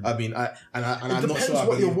 I mean, I'm not sure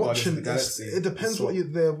what you're watching. It depends what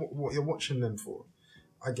you're watching them for,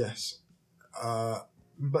 I guess.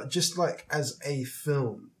 But just as a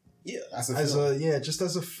film, just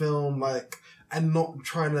as a film, and not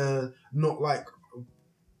trying to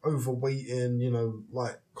overweighting,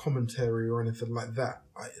 commentary or anything like that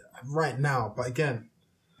right now. But again,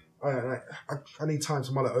 I need time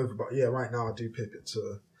to mull it over, but yeah, right now I do pip it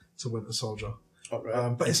to Winter Soldier.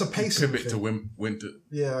 Right. But it's a pacing Pip it to Winter.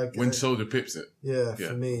 Yeah, Winter Soldier pips it. Yeah,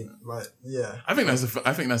 for me, like, yeah. I think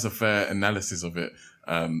that's a fair analysis of it.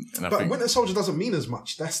 But Winter Soldier doesn't mean as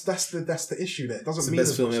much. That's the issue there. It doesn't mean as much.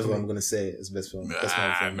 It's the best film ever. I'm gonna say it's the best film.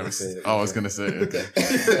 I was gonna say okay.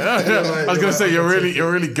 I was gonna say you're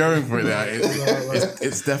really going for it there.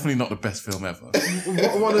 It's definitely not the best film ever.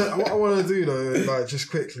 What I want to do though, like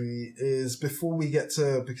just quickly, is before we get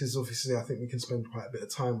to, because obviously I think we can spend quite a bit of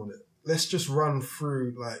time on it. Let's just run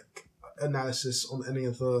through like analysis on any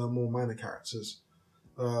of the more minor characters.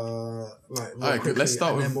 Let's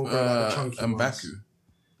start with M'Baku.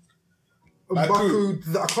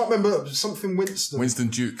 M'Baku, I can't remember something. Winston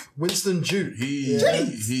Duke. His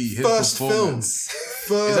first film. Is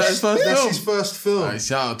that his first film? That's his first film. Like,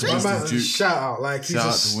 shout out to Winston Duke. Shout out, like he's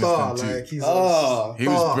a star. Like he's he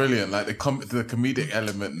was brilliant. Like the comedic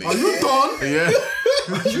element. Are you done? Yeah.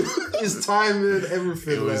 His timing and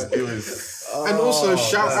everything. It was. And also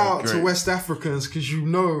shout out to West Africans, because you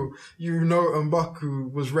know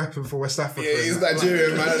M'Baku was repping for West Africa. Yeah, he's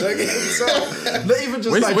Nigerian, man. Not even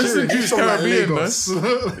just Nigerian. Winston Duke's Caribbean, man.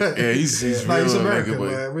 Yeah, he's real American.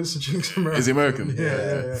 Winston Duke's American. Is he American?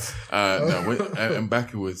 Yeah.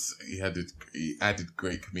 M'Baku he added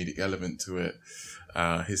great comedic element to it.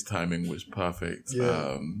 His timing was perfect.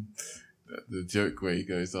 Yeah. The joke where he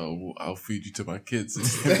goes, "Oh, I'll feed you to my kids," and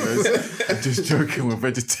he goes, "I'm just joking, we're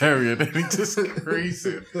vegetarian," and he just agrees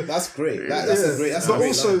it. That's great. That's a great. That's but a great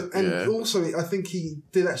also, line. Also, I think he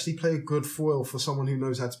did actually play a good foil for someone who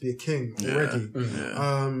knows how to be a king already.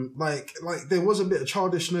 Like there was a bit of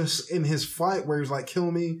childishness in his fight where he was like,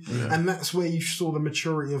 "Kill me," and that's where you saw the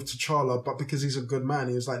maturity of T'Challa. But because he's a good man,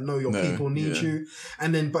 he was like, "No, your people need you."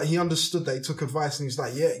 And then, but he understood that he took advice, and he's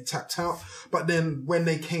like, "Yeah," he tapped out. But then when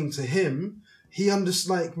they came to him, he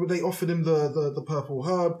understood, like, when they offered him the purple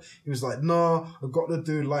herb, he was like, "Nah, I've got to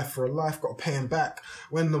do life for a life, got to pay him back."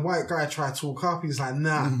 When the white guy tried to talk up, he's like,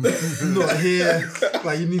 "Nah, not here.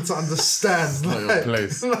 Like, you need to understand. Not your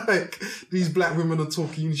place. Like, these black women are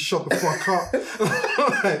talking, you need to shut the fuck up."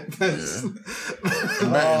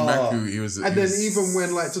 And then even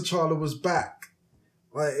when, like, T'Challa was back,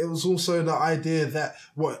 like, it was also the idea that,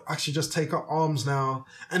 I should just take up arms now.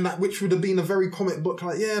 And that, which would have been a very comic book,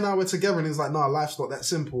 like, yeah, now we're together. And he's like, "No, life's not that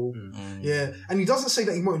simple." Yeah. And he doesn't say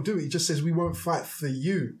that he won't do it. He just says, "We won't fight for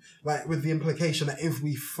you." Like, with the implication that if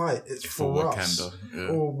we fight, it's for us.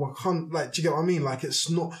 Or Wakanda. Like, do you get what I mean? Like, it's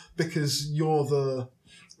not because you're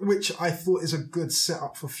which I thought is a good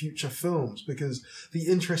setup for future films, because the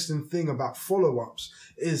interesting thing about follow-ups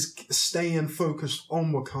is staying focused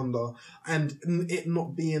on Wakanda and it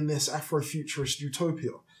not being this Afrofuturist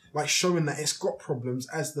utopia. Like, showing that it's got problems,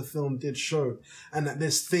 as the film did show, and that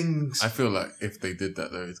there's things. I feel like if they did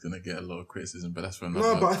that though, it's gonna get a lot of criticism. But that's for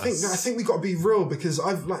another. No, but I think we got to be real, because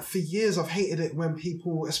for years I've hated it when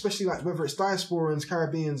people, especially like whether it's diasporans,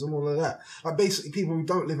 Caribbeans, and all of that, like basically people who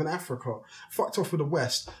don't live in Africa, fucked off with the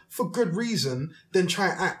West for good reason, then try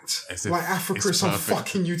and act like Africa is some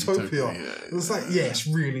fucking utopia. It's like, it's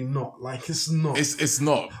really not. Like, it's not. It's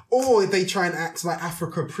not. Or they try and act like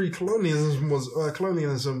Africa pre-colonialism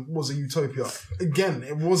was a utopia. Again,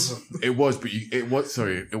 it wasn't. It was, but it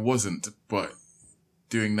wasn't. But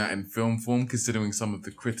doing that in film form, considering some of the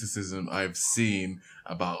criticism I've seen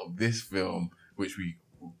about this film, which we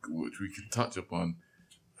can touch upon,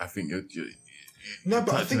 I think no,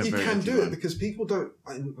 but I think you can do it, because people don't,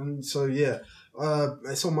 and so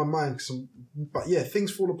it's on my mind. But yeah,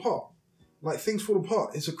 things fall apart. Like, Things Fall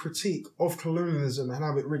Apart is a critique of colonialism and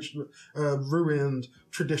how it ruined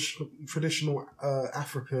traditional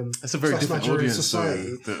African That's a very different Nigerian audience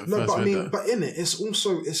society. But in it,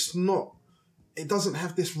 it doesn't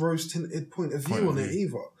have this rose-tinted point of view on it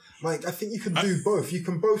either. Like, I think you can do both. You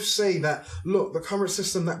can both say that, look, the current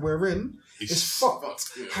system that we're in is fucked.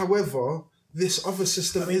 Yeah. However, this other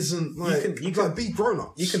system isn't, like, you can be grown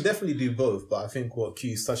ups. You can definitely do both, but I think what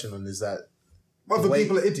Q's touching on is that other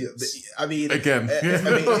people are idiots.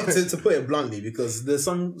 To put it bluntly, because there's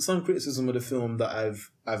some criticism of the film that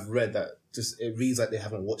I've read that just it reads like they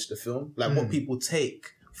haven't watched the film. Like, what people take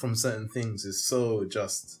from certain things is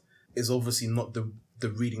obviously not the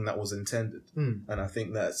reading that was intended, and I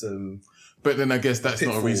think that's. But then I guess that's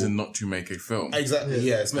not a reason not to make a film. Exactly.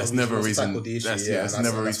 Yeah, it's not. That's never a reason. That's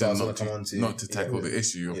never a reason not to tackle the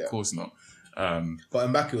issue. Of course not. But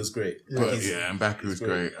M'Baku was great. M'Baku was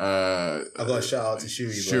great. I got a shout out to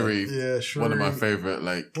Shuri. Shuri, one of my favorite.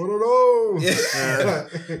 Like, what are those? Yeah.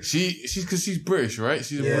 She's because she's British, right?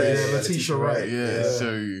 She's a British. Letitia Wright. Yeah.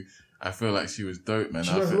 So I feel like she was dope, man.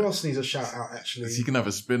 Do you know who else needs a shout out, actually? She can have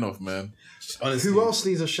a spin-off, man. Honestly. Who else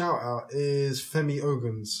needs a shout out is Femi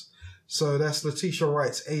Ogans. So that's Letitia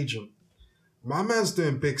Wright's agent. My man's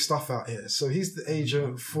doing big stuff out here. So he's the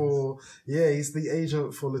agent for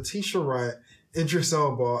Letitia Wright, Idris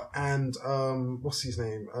Elba, and what's his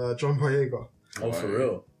name? John Boyega. Oh, for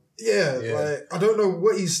real? Yeah, like I don't know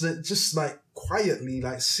what he's just like quietly,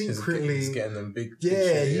 like secretly. He's getting them big.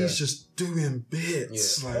 Yeah, he's just doing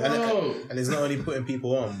bits. Yeah. Like, and he's not only putting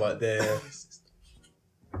people on, but they're.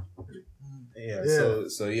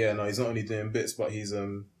 So he's not only doing bits, but he's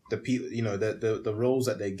the people, the roles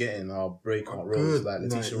that they're getting are breakout roles. Like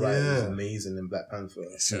Letitia Wright was amazing in Black Panther.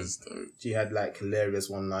 She had like hilarious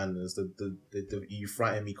one-liners. The "You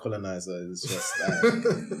Frighten Me, Colonizer" is just like,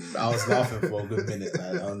 I was laughing for a good minute.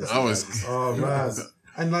 Like, honestly, oh man.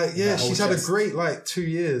 And like, yeah, she's had a great like 2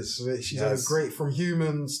 years. She's had a great from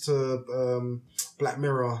Humans to Black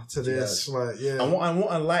Mirror to this. Like, yeah. And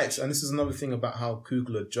what I liked, and this is another thing about how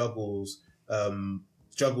Coogler juggles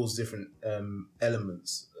different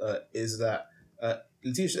elements, is that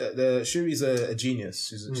Shuri's a genius.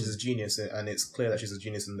 She's a genius, and it's clear that she's a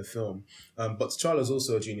genius in the film. But T'Challa's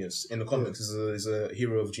also a genius in the comics. He's a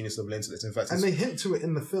hero of genius level intellect. In fact, and they hint to it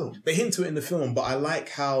in the film. But I like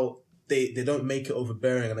how they don't make it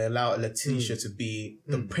overbearing, and they allow Letitia to be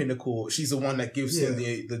the pinnacle. She's the one that gives him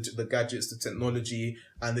the gadgets, the technology,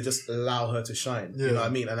 and they just allow her to shine. You know what I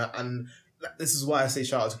mean? And this is why I say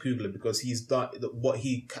shout out to Coogler, because he's done what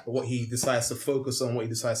he decides to focus on, what he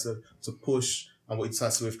decides to push, and what he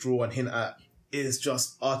decides to withdraw and hint at is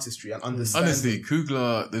just artistry and understanding. Honestly,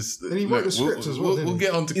 Coogler, and he wrote the script as well. We'll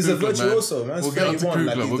get onto Coogler. He's a virtuoso, man. We'll get onto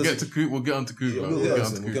Coogler. We'll get onto Coogler. We'll get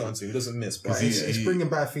onto him. He doesn't miss. But it's bringing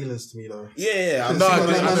bad feelings to me, though. Yeah. No,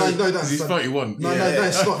 he's 31. No,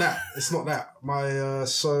 it's not that. It's not that.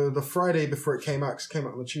 So the Friday before it came out, 'cause it came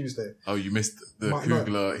out on a Tuesday. Oh, you missed the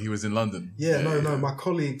Coogler. He was in London. Yeah. My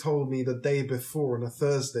colleague told me the day before on a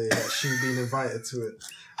Thursday that she'd been invited to it,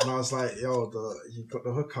 and I was like, "Yo, you got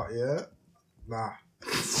the hookup, yeah?" Nah.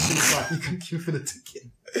 She's like, "You can queue for the ticket."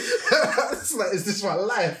 It's like, is this my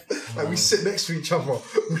life? Like, we sit next to each other.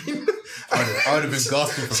 I would have been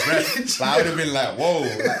gasping for breath. Like, I would have been like, "Whoa!"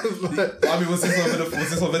 Like, I mean, was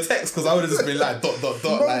this on the text? Because I would have just been like, ... No,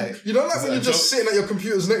 like, you know, like when you're just sitting at your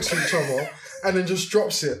computers next to each other, and then just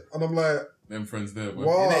drops it, and I'm like, "Them friends there, boy."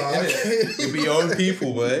 Wow, it'd be your own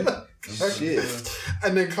people, boy. Shit.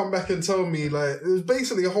 And then come back and tell me, like, it was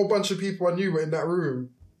basically a whole bunch of people I knew were in that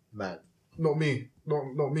room. Man, not me.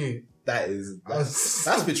 Not me.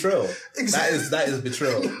 That's betrayal. Exactly. That is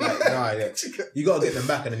betrayal. Like, you gotta get them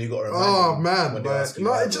back, and then you gotta remind them. Oh man,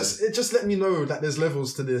 it just let me know that there's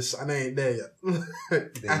levels to this, and I ain't there yet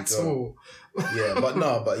at all.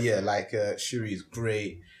 Like Shuri's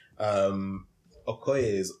great. Okoye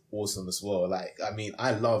is awesome as well. Like, I mean,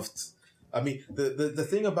 the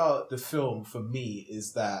thing about the film for me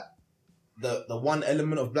is that the one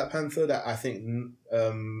element of Black Panther that I think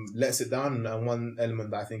lets it down, and one element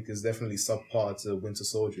that I think is definitely subpar to Winter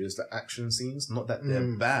Soldier, is the action scenes. Not that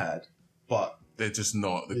they're bad, but they're just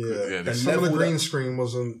not. Some of the green screen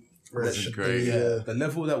wasn't great. The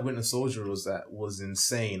level that Winter Soldier was at was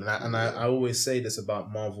insane, and I always say this about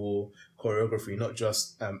Marvel choreography, not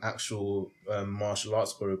just actual martial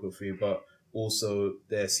arts choreography, but also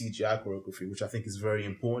their CGI choreography, which I think is very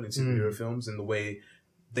important in superhero films, in the way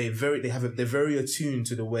they're very attuned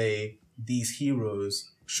to the way these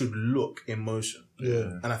heroes should look in motion.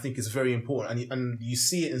 Yeah. And I think it's very important. And you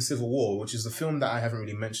see it in Civil War, which is the film that I haven't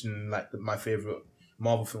really mentioned in like my favorite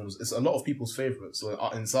Marvel films. It's a lot of people's favorites, so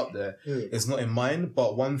it's up there. Yeah. It's not in mine,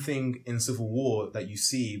 but one thing in Civil War that you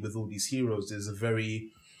see with all these heroes is a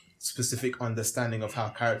very specific understanding of how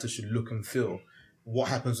characters should look and feel. What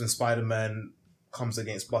happens when Spider-Man comes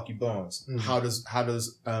against Bucky Barnes? How does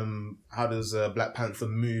Black Panther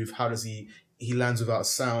move? How does he lands without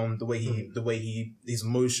sound? The way his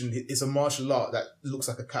motion, it's a martial art that looks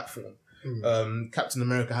like a cat form. Captain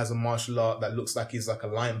America has a martial art that looks like he's like a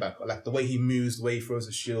linebacker. Like the way he moves, the way he throws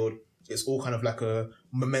a shield, it's all kind of like a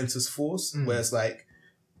momentous force, where it's like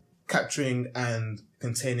capturing and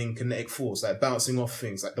containing kinetic force, like bouncing off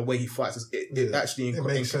things, like the way he fights. It actually it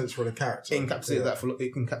makes sense for the character. It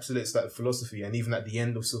encapsulates that philosophy. And even at the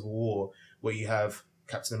end of Civil War, where you have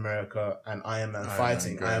Captain America and Iron Man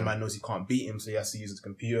fighting, Iron Man knows he can't beat him, so he has to use his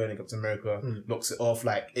computer, and then Captain America knocks it off.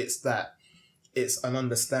 Like, it's an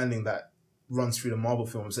understanding that runs through the Marvel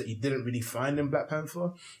films that you didn't really find in Black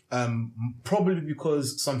Panther, probably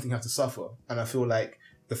because something had to suffer. And I feel like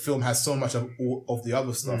the film has so much of all of the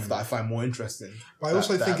other stuff that I find more interesting. But I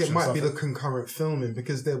also think it might be the concurrent filming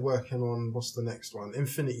because they're working on what's the next one,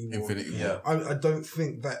 Infinity War. I don't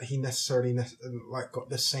think that he necessarily got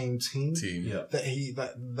the same team.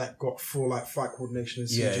 That got full like fight coordination and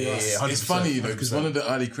CGI. It's funny, because one of the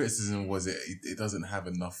early criticism was it doesn't have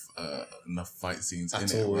enough fight scenes in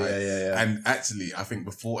it, right? And actually, I think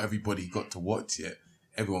before everybody got to watch it,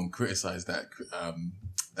 everyone criticized that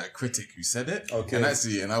critic who said it.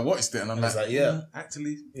 And I watched it and I'm like,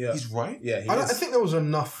 he's right. I think there was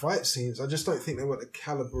enough fight scenes. I just don't think they were the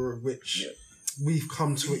caliber of which we've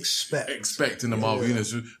come to expect in the Marvel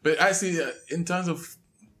universe. But actually, in terms of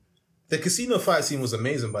the casino fight scene was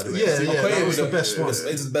amazing, by the way. That was the best one.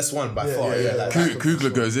 It's the best one by far. Kugler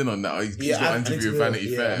goes in on that. He's got an interview with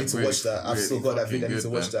Vanity Fair. I need to watch that. I've still got that video. I need to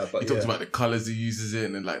watch that. But he talks about the colours he uses it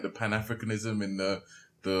and like the Pan-Africanism and the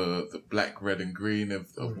black, red, and green of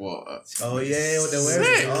what. What they're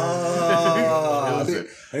wearing. I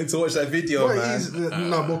need to watch that video, man.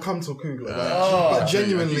 No, we'll come to Kugler. But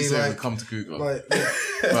genuinely, come to Kugler. But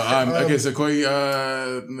okay, so Koi.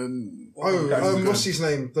 What's his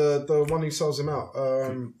name? The one who sells him out.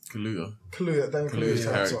 Kaluuya. Dan Kaluuya's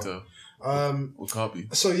character.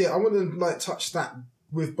 Wakabi. So I want to touch that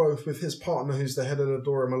with his partner, who's the head of the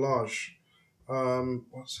Dora Milaje.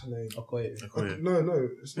 What's her name? Okoye. No,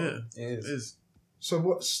 it's not. It is. So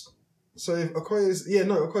Okoye is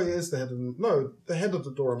Okoye is the head of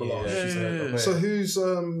the Dora Milaje. So who's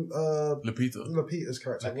Lupita's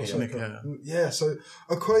character? What's her name? Yeah, so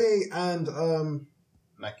Okoye and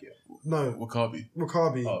Nakia. No, Wakabi.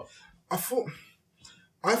 Oh. I thought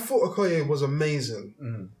Okoye was amazing,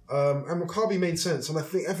 and Wakabi made sense, and I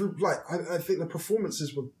think I think the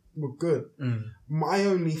performances were good. My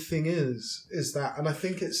only thing is that, and I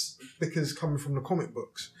think it's because coming from the comic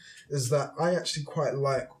books, is that I actually quite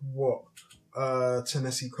like what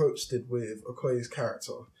Ta-Nehisi Coates did with Okoye's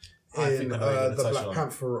character in the Black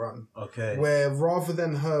Panther run. Where rather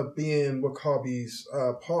than her being Wakabi's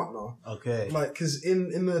partner, because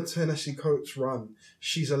in the Ta-Nehisi Coates run,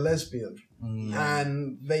 she's a lesbian,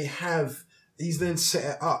 and he's then set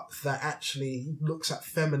it up that actually looks at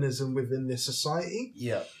feminism within this society.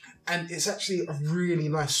 And it's actually a really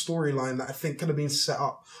nice storyline that I think could have been set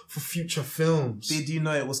up for future films. Did you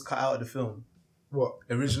know it was cut out of the film? What?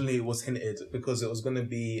 Originally it was hinted because it was going to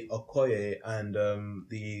be Okoye and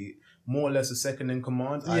the more or less a second in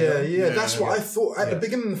command. That's what I thought at the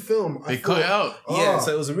beginning of the film. They cut it out.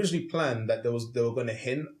 So it was originally planned that they were going to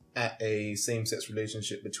hint at a same-sex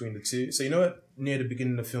relationship between the two. So near the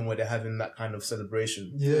beginning of the film where they're having that kind of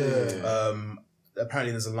celebration.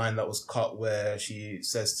 Apparently there's a line that was cut where she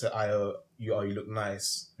says to Ayo, you look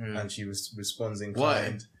nice. And she responds in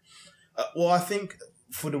kind. Well, I think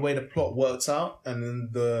for the way the plot worked out and then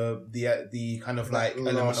the kind of like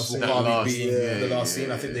element of Wakabi being the last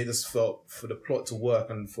scene, I think they just felt for the plot to work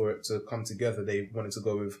and for it to come together, they wanted to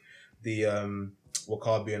go with the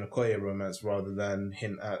Wakabi and Okoye romance rather than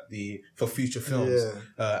hint at for future films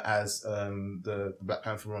as the Black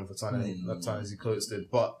Panther run for Ta-Nehisi Coates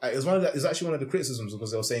did. But it was actually one of the criticisms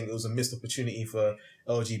because they were saying it was a missed opportunity for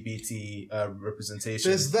LGBT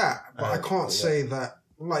representation. There's that, but I can't say that.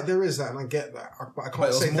 Like, there is that, and I get that, but I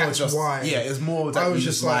can't say that's why. Yeah, it's more that I was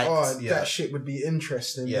just like, that shit would be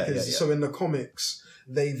interesting because so in the comics,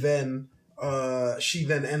 they then she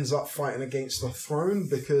then ends up fighting against the throne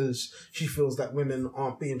because she feels that women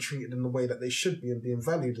aren't being treated in the way that they should be and being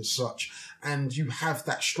valued as such. And you have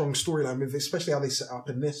that strong storyline with, especially how they set up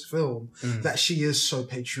in this film, that she is so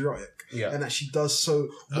patriotic and that she does so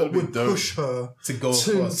what would push her to go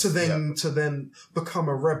to then become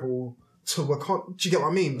a rebel. To Wakanda. Do you get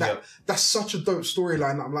what I mean? That's such a dope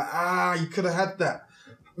storyline that I'm like, you could have had that.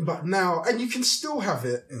 But now, and you can still have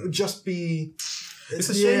it. It would just be... It's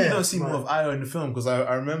a shame you don't see more of Ayo in the film because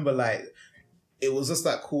I remember it was just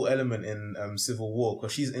that cool element in Civil War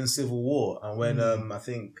because she's in Civil War and when I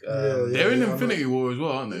think they're in Infinity War as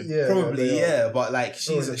well, aren't they? Yeah, probably but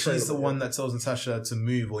she's the one that tells Natasha to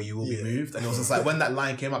move or you will be moved, and it was just like when that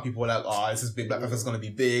line came up, people were like, "Oh, this is big. Black Panther's gonna be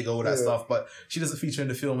big," all that stuff. But she doesn't feature in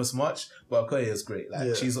the film as much. But Okoye is great.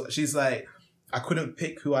 She's like. I couldn't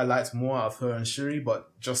pick who I liked more out of her and Shuri,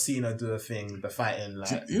 but just seeing her do her thing, the fighting,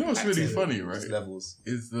 you know what's really funny, right? Levels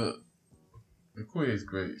is that Okoye is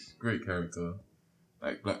great character,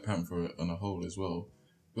 like Black Panther on a whole as well.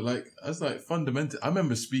 But as fundamental, I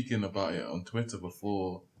remember speaking about it on Twitter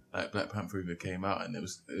before Black Panther even came out, and it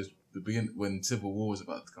was the beginning when Civil War was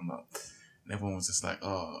about to come out, and everyone was just like,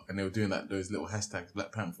 and they were doing those little hashtags,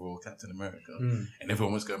 Black Panther or Captain America, and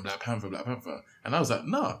everyone was going Black Panther, and I was like,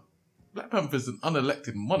 nah. Black Panther's an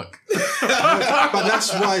unelected monarch. But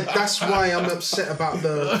that's why I'm upset about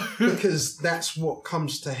because that's what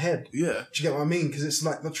comes to head. Yeah. Do you get what I mean? Because it's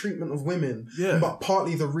like the treatment of women. Yeah. But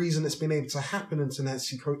partly the reason it's been able to happen in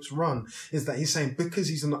Ta-Nehisi Coates' run is that he's saying because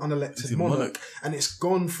he's an unelected monarch and it's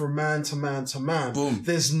gone from man to man to man. Boom.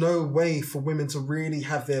 There's no way for women to really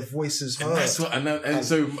have their voices heard. And that's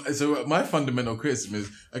what, so my fundamental criticism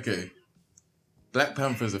is, okay, Black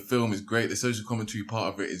Panther as a film is great. The social commentary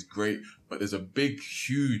part of it is great, but there's a big,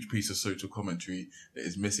 huge piece of social commentary that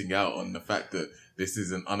is missing out on the fact that this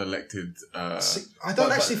is an unelected. I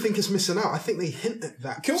don't actually think it's missing out. I think they hint at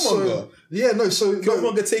that. Killmonger.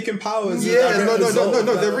 Killmonger taking powers. Yeah, no.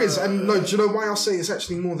 There is, and no. Do you know why I'll say it's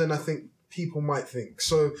actually more than I think people might think?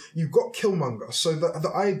 So you've got Killmonger. So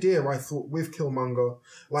the idea I thought with Killmonger,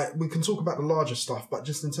 like we can talk about the larger stuff, but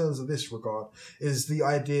just in terms of this regard, is the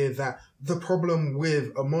idea that the problem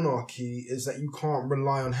with a monarchy is that you can't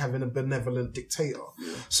rely on having a benevolent dictator.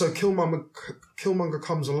 Yeah. So Killmonger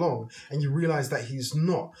comes along and you realize that he's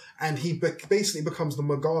not. And he basically becomes the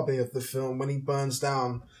Mugabe of the film when he burns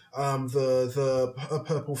down the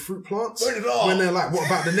purple fruit plants. Burn it all. When they're like, what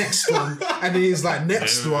about the next one? And then he's like,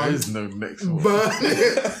 next one. There is no next one. Burn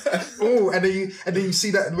it. Oh, and then you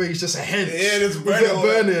see that where he's just a hench. Yeah, just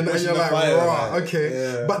burning. And you're like, right, okay.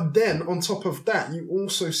 Yeah. But then on top of that, you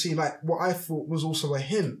also see like what I thought was also a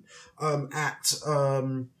hint at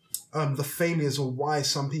the failures or why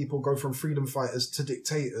some people go from freedom fighters to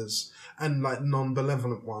dictators and like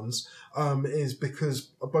non-benevolent ones, is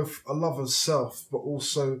because both a love of self, but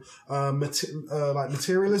also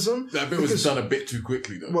materialism. That bit was done a bit too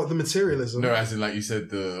quickly, though. What, the materialism? No, as in like you said,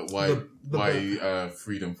 why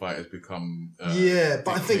freedom fighters become. But dictators.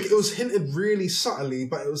 I think it was hinted really subtly.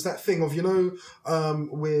 But it was that thing of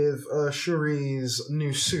with Shuri's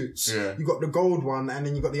new suits, you got the gold one and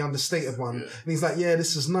then you got the understated one, and he's like, yeah,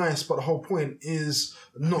 this is nice, but the whole point is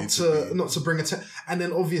not to bring attention. And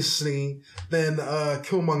then obviously,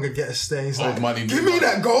 Killmonger gets there. He's old like, money, give me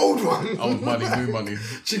that gold one. Old money, new money.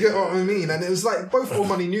 Do you get what I mean? And it was like both old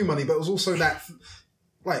money, new money, but it was also that,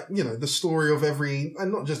 like, you know, the story of every,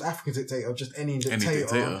 and not just African dictator, just any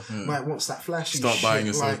dictator like wants that flashy Start shit, buying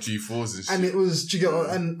yourself like, G4s and shit. And it was, do you get what,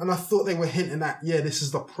 and I thought they were hinting at, this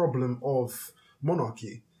is the problem of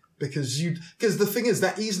monarchy. Because the thing is,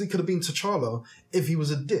 that easily could have been T'Challa if he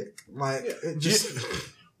was a dick. Like, it just... Yeah.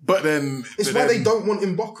 But then... It's why they don't want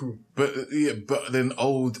M'Baku. But then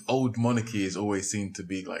old monarchy is always seen to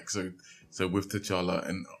be like, so with T'Challa,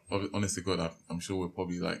 and honest to God, I'm sure we're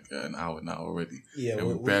probably like an hour now already. Yeah, and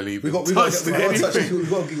we've barely we've got to get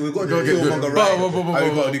Killmonger right. We've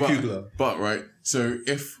got to do Kugler. But right, so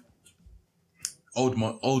if old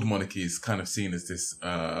monarchy is kind of seen as this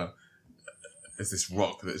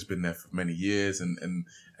rock that's been there for many years, and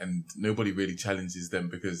nobody really challenges them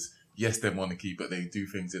because yes, they're monarchy, but they do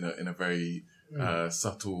things in a very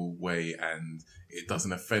subtle way, and it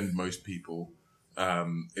doesn't offend most people.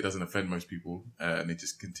 And they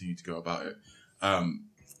just continue to go about it. And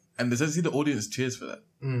essentially, the audience cheers for that.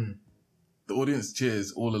 The audience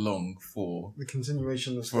cheers all along for the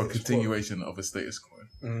continuation of a status quo.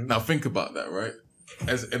 Now think about that, right?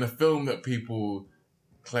 As in a film that people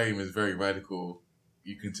claim is very radical,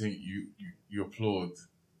 you applaud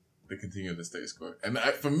the continuing of the status quo, and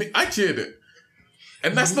for me, I cheered it,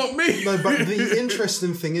 and that's not me. No, but the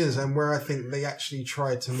interesting thing is, and where I think they actually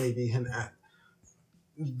tried to maybe hint at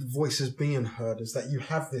voices being heard, is that you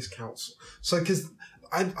have this council. So, because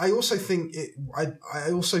I also think I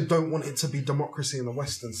also don't want it to be democracy in a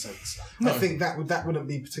Western sense. No. I think that wouldn't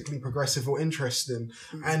be particularly progressive or interesting,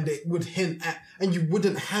 and it would hint at, and you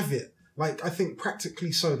wouldn't have it. Like, I think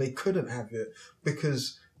practically so they couldn't have it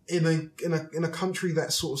because in a country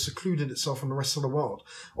that sort of secluded itself from the rest of the world,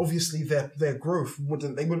 obviously their growth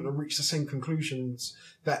wouldn't have reached the same conclusions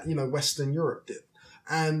that, you know, Western Europe did.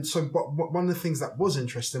 And so, but one of the things that was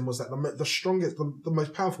interesting was that the strongest, the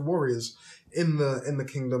most powerful warriors in the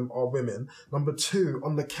kingdom are women. Number two,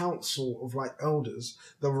 on the council of like elders,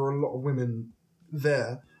 there were a lot of women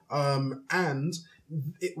there, and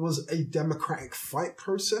it was a democratic fight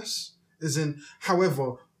process.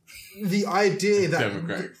 However, the idea that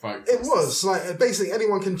democratic fight process. It was like basically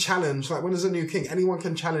anyone can challenge. Like when there's a new king, anyone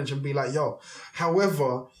can challenge and be like, "Yo."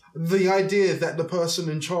 However, the idea that the person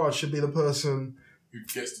in charge should be the person who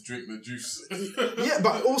gets to drink the juice. Yeah,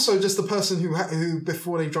 but also just the person who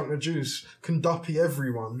before they drunk the juice can duppy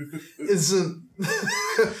everyone isn't.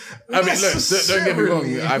 I mean, look, don't get me wrong.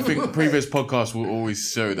 I think previous podcasts will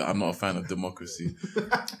always show that I'm not a fan of democracy.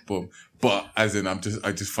 But as in, I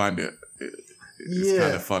just find it's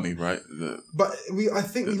kind of funny, right? But I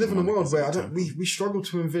think we live in a world where we struggle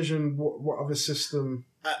to envision what other system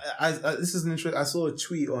this is an interesting. I saw a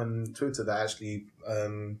tweet on Twitter that actually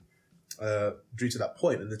drew to that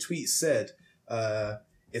point, and the tweet said,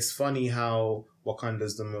 "It's funny how Wakanda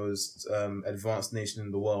is the most advanced nation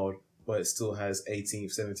in the world, but it still has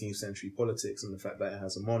 18th, 17th century politics, and the fact that it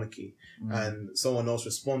has a monarchy." And someone else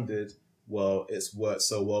responded, "Well, it's worked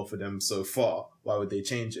so well for them so far. Why would they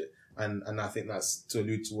change it?" And I think that's to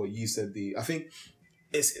allude to what you said. I think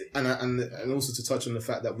it's and also to touch on the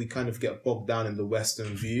fact that we kind of get bogged down in the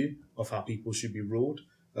Western view of how people should be ruled.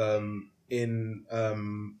 In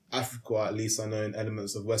Africa, at least I know in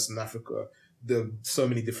elements of Western Africa, there are so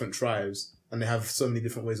many different tribes and they have so many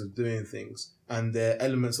different ways of doing things. And there are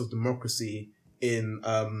elements of democracy in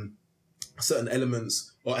certain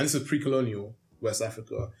elements, and this is pre-colonial West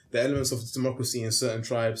Africa. There are elements of democracy in certain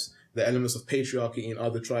tribes, the elements of patriarchy in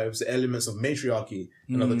other tribes, the elements of matriarchy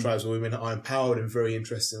in other tribes where women are empowered in very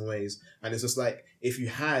interesting ways. And it's just like, if you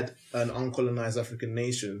had an uncolonized African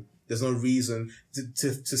nation, there's no reason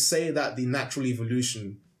to say that the natural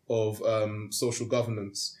evolution of social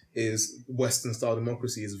governance is Western style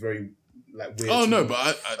democracy is very weird. Oh no,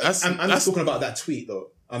 but I'm just talking about that tweet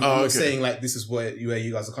though. I'm not saying this is where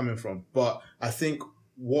you guys are coming from, but I think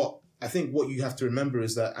what you have to remember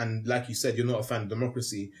is that, and like you said, you're not a fan of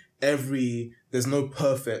democracy. There's no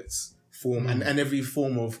perfect form, and every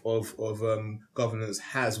form of governance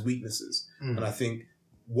has weaknesses. And I think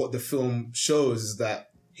what the film shows is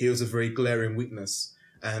that here's a very glaring weakness,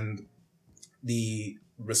 and the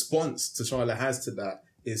response T'Challa has to that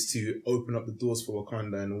is to open up the doors for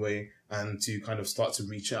Wakanda in a way, and to kind of start to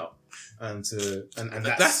reach out, and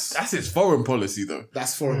that's his foreign policy though.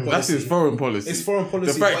 That's foreign policy. That's his foreign policy. It's foreign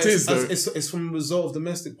policy. The fact is though, it's from a result of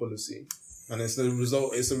domestic policy. And it's a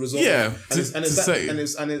result. Yeah, because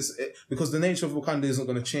the nature of Wakanda isn't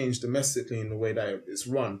going to change domestically in the way that it's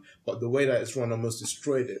run, but the way that it's run almost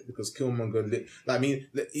destroyed it, because Killmonger,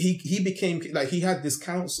 he became he had this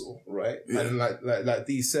council, right? Yeah. And like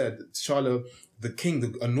Dee said, T'Challa, the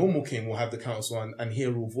king, a normal king will have the council and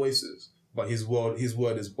hear all voices, but his word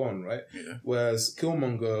is bond, right? Yeah. Whereas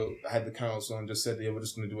Killmonger had the council and just said, "Yeah, we're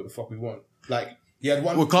just going to do what the fuck we want." Like he had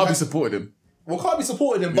one. Well, W'Kabi supported him. W'Kabi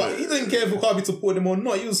supported him, but he didn't care if W'Kabi supported him or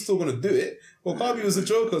not. He was still going to do it. W'Kabi was a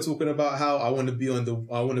joker talking about how I want to be on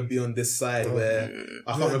this side where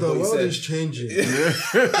I can't remember what he said. The world is changing.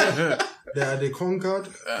 They are the conquered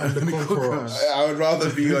and the conquerors. I would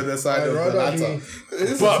rather be on the side of the latter.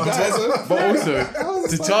 But also,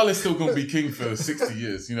 T'Challa's still going to be king for 60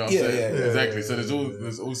 years. You know what I'm saying? Yeah, exactly. So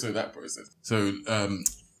there's also that process. So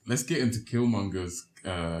let's get into Killmonger's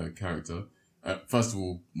character. First of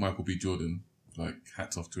all, Michael B. Jordan,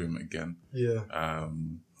 hats off to him again. Yeah.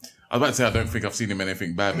 I was about to say I don't think I've seen him in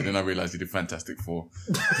anything bad, but then I realised he did Fantastic Four.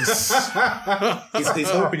 He's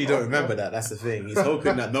hoping you don't remember that. That's the thing. He's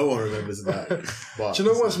hoping that no one remembers that. But do you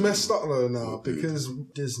know what's messed up though now? Because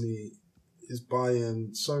Disney is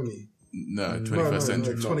buying Sony. No, 21st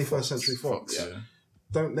Century Fox. 21st Century Fox. Yeah.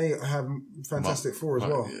 Don't they have Fantastic Four as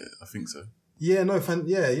well? Yeah, I think so. Yeah, no,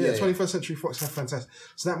 21st Century Fox have Fantastic.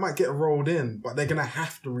 So that might get rolled in, but they're gonna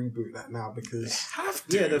have to reboot that now because they have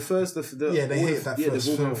to. Yeah, they hate that. Yeah, they've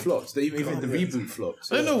all been flops. They even the reboot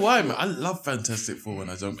flops. I don't know why, man. I love Fantastic Four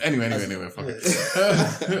when I jump. Anyway, fuck it.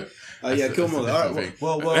 Killmonger. All right.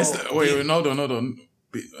 Well. Wait, hold on.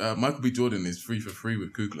 Michael B. Jordan is 3 for 3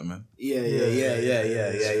 with Coogler, man. Yeah.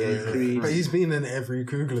 But he's been in every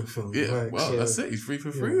Coogler film. Yeah, that's it. He's 3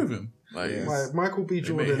 for 3 with him. Michael B.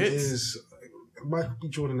 Jordan is. Michael B.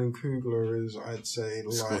 Jordan and Coogler is, I'd say,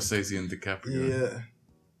 Scorsese and DiCaprio.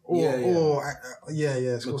 Yeah.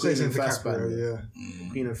 Scorsese and DiCaprio,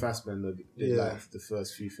 Queen and Fassbender did the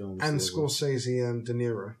first few films. And Scorsese and De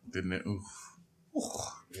Niro. Didn't it?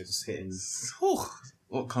 They're just hitting.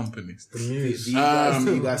 What companies? The Muse. Do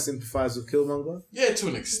you guys sympathise with Killmonger? Yeah, to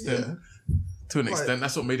an extent. Yeah. To an extent,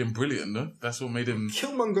 that's what made him brilliant, though. That's what made him...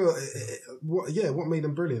 Killmonger, what made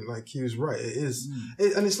him brilliant? He was right. It is.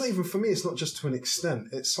 And it's not even, for me, it's not just to an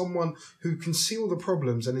extent. It's someone who can see all the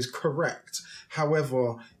problems and is correct.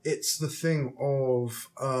 However, it's the thing of...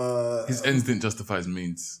 his ends didn't justify his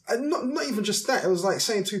means. And not even just that. It was like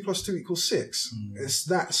saying 2 + 2 = 6. It's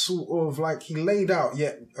that sort of he laid out,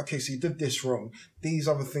 okay, so you did this wrong. These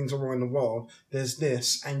other things are wrong in the world. There's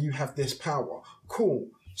this, and you have this power.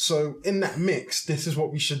 Cool. So in that mix, this is what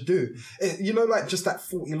we should do. Just that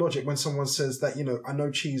faulty logic when someone says that, I know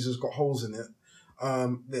cheese has got holes in it.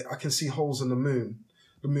 I can see holes in the moon.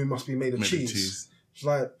 The moon must be made of cheese. It's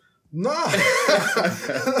like, nah.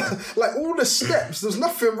 All the steps, there's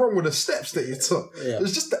nothing wrong with the steps that you took. Yeah.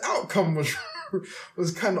 It's just the outcome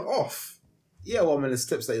was kind of off. Yeah, well, the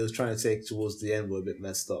steps that he was trying to take towards the end were a bit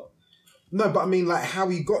messed up. No, but I mean, like, how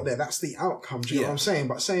he got there, that's the outcome. Do you know what I'm saying?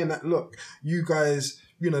 But saying that, look, you guys,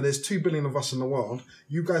 there's 2 billion of us in the world.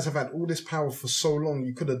 You guys have had all this power for so long.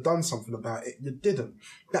 You could have done something about it. You didn't.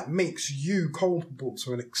 That makes you culpable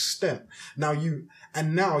to an extent. Now you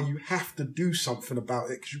have to do something about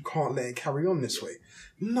it because you can't let it carry on this way.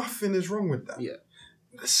 Nothing is wrong with that. Yeah.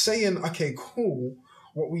 Saying, okay, cool.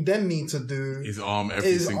 What we then need to do is arm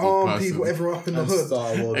every single person. People everywhere up in the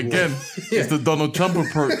hood. Again, it's the Donald Trump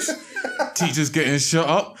approach. Teachers getting shut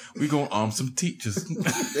up. We gonna arm some teachers.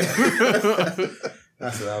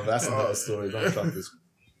 That's another story. Donald Trump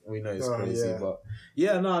we know it's crazy, but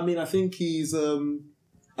I think he's.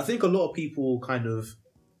 I think a lot of people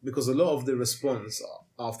because a lot of the response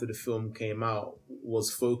after the film came out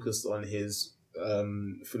was focused on his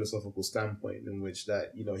philosophical standpoint, in which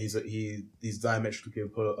that he's diametrically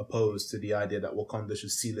opposed to the idea that Wakanda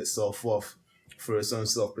should seal itself off for its own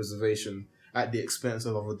self-preservation at the expense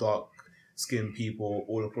of other dark-skinned people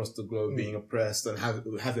all across the globe being oppressed and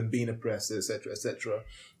having been oppressed, etc., etc.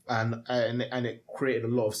 And it created a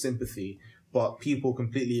lot of sympathy, but people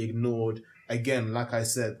completely ignored, again, like I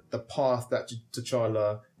said, the path that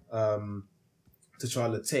T'Challa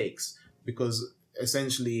takes, because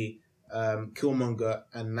essentially Killmonger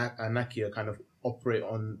and Nakia kind of operate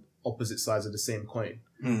on opposite sides of the same coin.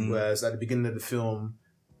 Whereas at the beginning of the film,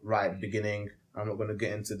 I'm not going to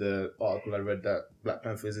get into the article I read that Black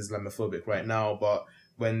Panther is Islamophobic right now, but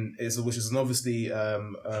which is obviously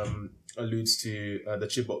alludes to the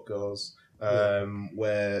Chibok girls,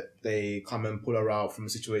 where they come and pull her out from a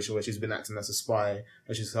situation where she's been acting as a spy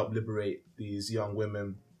and she's helped liberate these young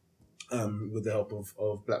women. With the help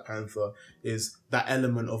of Black Panther, is that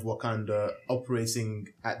element of Wakanda operating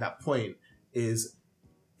at that point is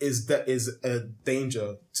a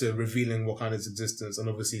danger to revealing Wakanda's existence, and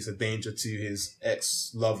obviously it's a danger to his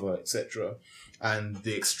ex-lover, etc. And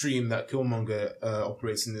the extreme that Killmonger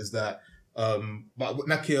operates in is that but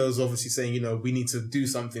Nakia is obviously saying, we need to do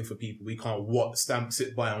something for people. We can't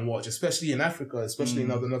sit by and watch, especially in Africa, especially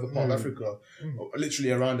in another part of Africa,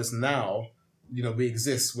 literally around us now. We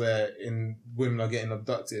exist where women are getting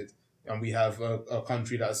abducted, and we have a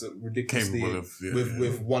country that's ridiculously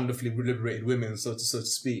with wonderfully liberated women, so to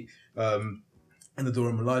speak, in the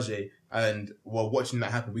Dora Milaje. And while watching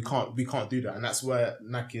that happen, we can't do that, and that's where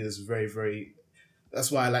Nakia is very, very.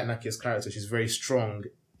 That's why I like Nakia's character. She's very strong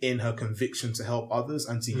in her conviction to help others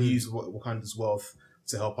and to use Wakanda's wealth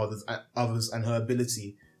to help others, and her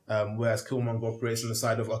ability. Whereas Killmonger operates on the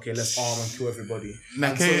side of, okay, let's arm and kill everybody.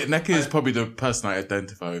 Nakia is probably the person I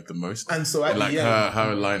identify with the most. And so at the end,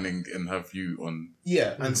 her aligning in her view on...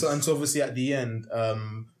 Yeah, and so obviously at the end,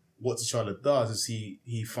 what T'Challa does is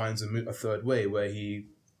he finds a third way where he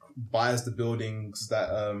buys the buildings that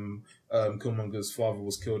Killmonger's father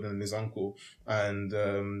was killed in, and his uncle, and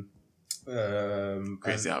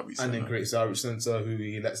creates the outreach center. And then creates the outreach center, who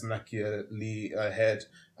he lets Nakia lead ahead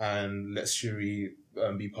and lets Shuri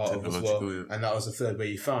be part of as well. Yeah. And that was the third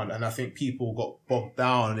way he found. And I think people got bogged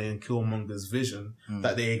down in Killmonger's vision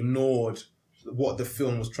that they ignored what the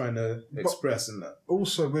film was trying to express in that.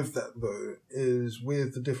 Also with that though, is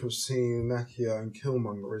with the difference between Nakia and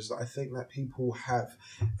Killmonger, is that I think that people have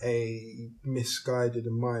a misguided,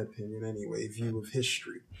 in my opinion anyway, view of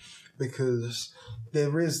history. Because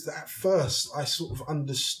there is, at first, I sort of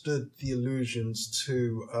understood the allusions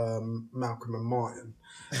to Malcolm and Martin,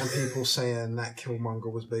 and people saying that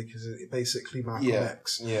Killmonger was basically Malcolm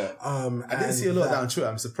X. Yeah. I didn't see a lot of that on Twitter.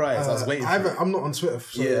 I'm surprised. I was waiting for it. I'm not on Twitter.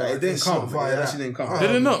 So it didn't come. It actually didn't come.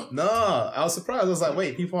 Did it not? No, I was surprised. I was like,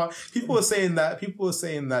 wait, people were saying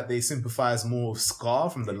that they sympathize more with Scar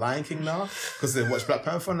from The Lion King now because they watch Black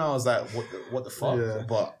Panther. And I was like, what the fuck? Yeah.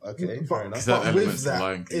 But okay, fair enough. But with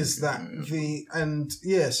that is that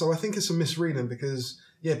so I think it's a misreading because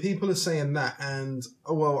people are saying that, and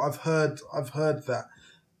I've heard that.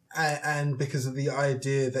 And because of the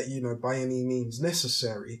idea that, by any means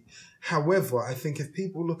necessary. However, I think if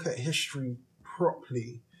people look at history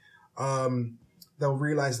properly, they'll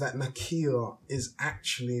realize that Nakia is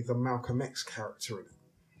actually the Malcolm X character in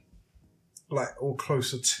it. Or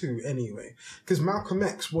closer to anyway. Because Malcolm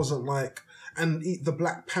X wasn't and the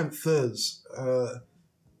Black Panthers,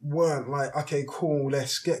 weren't like, okay, cool,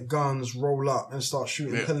 let's get guns, roll up and start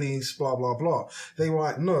shooting police, blah, blah, blah. They were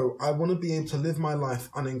like, no, I want to be able to live my life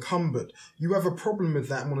unencumbered. You have a problem with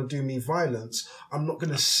that and want to do me violence. I'm not going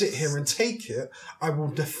to sit here and take it. I will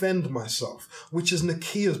defend myself, which is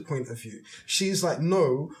Nakia's point of view. She's like,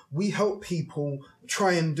 no, we help people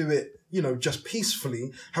try and do it, just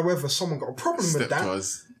peacefully. However, someone got a problem with that.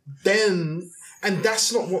 Then And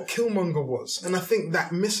that's not what Killmonger was. And I think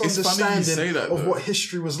that misunderstanding of what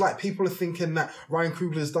history was like, people are thinking that Ryan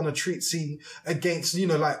Coogler has done a treatise against, you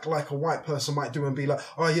know, like a white person might do and be like,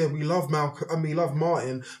 oh yeah, we love Malcolm and we love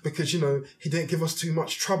Martin because, you know, he didn't give us too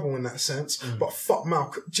much trouble in that sense, but fuck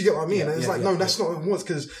Malcolm. Do you get what I mean? And it's no, that's not what it was,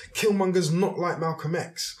 because Killmonger's not like Malcolm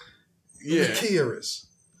X. Yeah. Nakia is.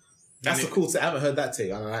 That's a cool take. I haven't heard that take,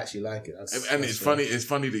 and I actually like it. It's funny. It's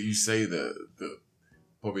funny that you say that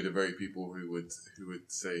probably the very people who would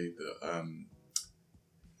say that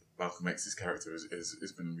Malcolm X's character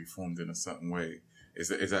has been reformed in a certain way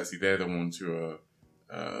is actually they're the ones who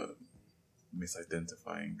are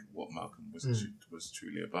misidentifying what Malcolm was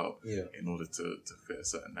truly about in order to fit a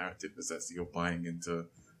certain narrative. Because that's you're buying into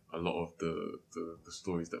a lot of the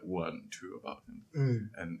stories that weren't true about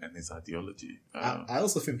him and his ideology. I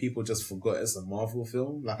also think people just forgot it's a Marvel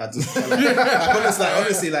film. Like I just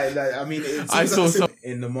honestly, I mean, I saw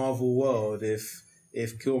in the Marvel world, if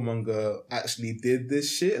Killmonger actually did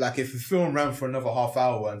this shit, like if the film ran for another half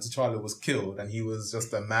hour and T'Challa was killed and he was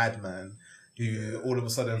just a madman who all of a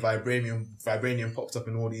sudden vibranium popped up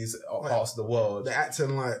in all these parts of the world. They're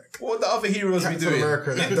acting like what the other heroes be doing.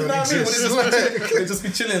 America that don't exist. They'd just be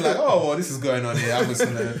chilling like, oh, well, this is going on here. I'm just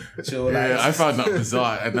gonna chill. Yeah, I found that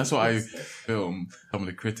bizarre, and that's why some of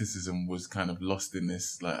the criticism was kind of lost in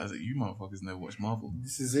this. Like, I was like, you motherfuckers never watch Marvel.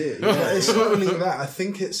 This is it. Yeah, it's not only that. I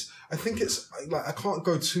think it's like I can't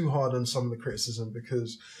go too hard on some of the criticism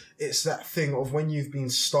because it's that thing of when you've been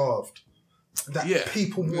starved. That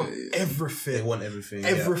people want everything. They want everything.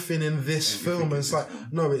 Everything in this film. And it's like,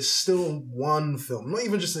 no, it's still one film. Not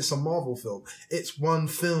even just it's a Marvel film. It's one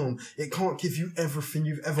film. It can't give you everything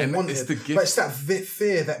you've ever wanted. But it's that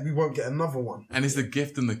fear that we won't get another one. And it's the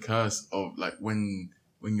gift and the curse of like when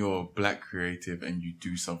you're black creative and you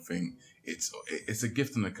do something, it's a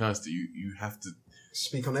gift and a curse that you have to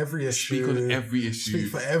speak on every issue.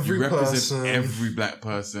 Speak for every you person. Represent every black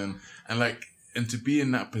person. And to be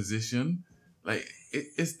in that position, like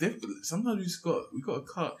it's difficult. Sometimes we got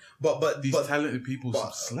to cut. But these talented people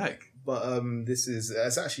some slack. But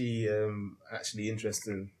it's actually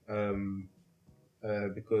interesting.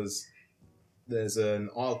 Because there's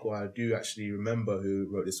an article I do actually remember who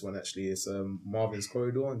wrote this one. Actually, it's Marvin's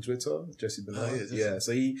Corridor on Twitter. Jesse Bernard.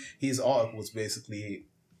 So his article was basically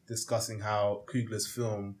discussing how Coogler's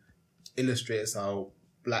film illustrates how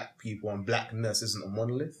black people and blackness isn't a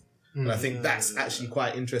monolith. And I think that's actually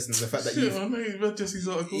quite interesting. The fact that you read Jesse's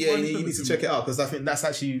article. Yeah, you need to check it out because I think that's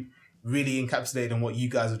actually really encapsulated in what you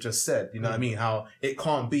guys have just said. You know what I mean? How it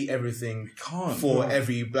can't be everything for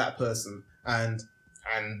every black person, and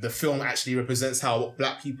the film actually represents how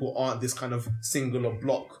black people aren't this kind of singular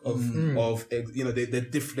block of you know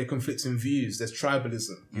they're conflicting views. There's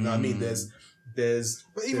tribalism. You know what I mean?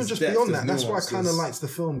 But even just beyond that, that's why I kind of liked the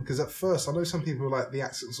film because at first I know some people were like the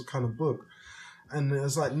accents were kind of bug. And it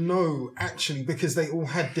was like, no, actually, because they all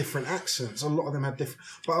had different accents. A lot of them had different...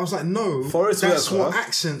 But I was like, no, that's what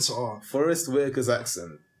accents are. Forrest Whitaker's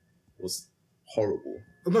accent was horrible.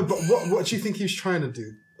 No, but what do you think he was trying to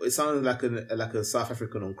do? It sounded like a South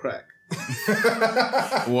African on crack.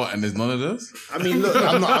 What? And there's none of those? I mean, look,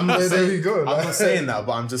 I'm not saying, there you go. I'm not saying that,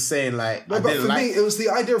 but I'm just saying like. No, but for me, it was the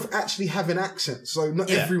idea of actually having accents. So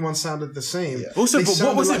not everyone sounded the same. Yeah. Also, but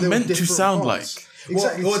what was it meant to sound like?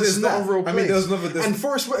 Exactly. Well, it's not a real place. I mean, there was never and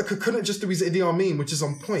Forrest Whitaker couldn't just do his Idi Amin, which is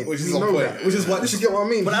on point. Which is on point. Which is why. You get what I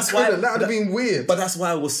mean? But that's why that would have been weird. But that's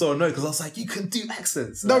why I was so annoyed because I was like, you can do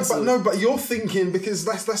accents. But you're thinking because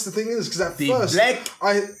that's the thing is because at first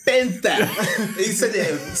I bent that. He said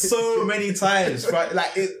it so many times, right?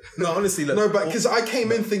 Like it. No, honestly, look. No, but because I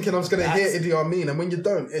came in thinking I was going to hear Idi Amin, and when you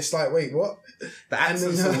don't, it's like, wait, what? The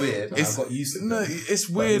accents are weird. I got used to them. No, it's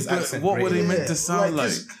weird. But what were they meant to sound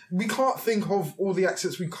like? We can't think of all the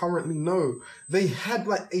accents we currently know. They had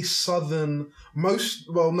like a southern,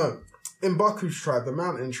 in Baku's tribe, the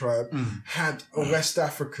mountain tribe, had a West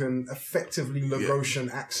African, effectively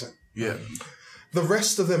Lagosian accent. Yeah. The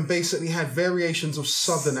rest of them basically had variations of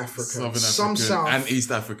Southern African. Some South. And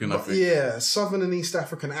East African, I think. Yeah, Southern and East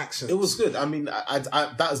African accents. It was good. I mean, I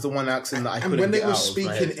that is the one accent that I couldn't get out. And when they were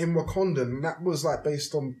speaking in Wakandan, that was like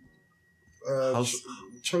based on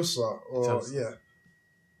Xhosa. Yeah.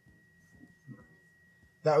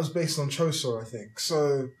 That was based on Xhosa, I think.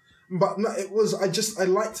 So, but no, it was, I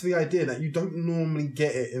liked the idea that you don't normally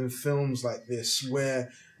get it in films like this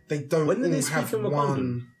where they don't all have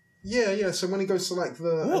one. Yeah. So when he goes to like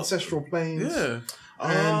the ancestral plains,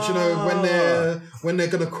 and you know when they're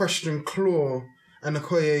gonna question Claw, and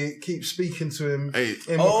Okoye keeps speaking to him in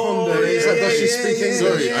yeah, Wakanda. He's like, does she speak English?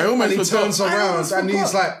 Sorry, I almost and he forgot. turns around and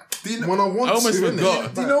he's like, when I want I almost to,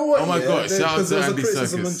 forgot. innit? Do you know what? Oh my God, shout out Because to there was a Andy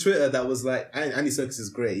criticism on Serkis. Twitter that was like, Andy Serkis is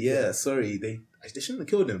great. Yeah, sorry, they shouldn't have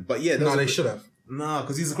killed him. But yeah, No, they should have. Nah,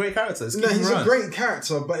 because he's a great character. Let's No, keep him he's a around. great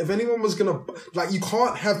character, but if anyone was gonna, like, you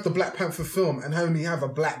can't have the Black Panther film and only have a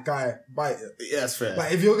black guy bite it. Yeah, that's fair.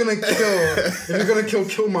 Like, if you're gonna kill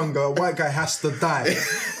Killmonger, a white guy has to die,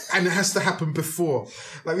 and it has to happen before.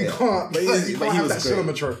 Like, we can't. But You can't have that great.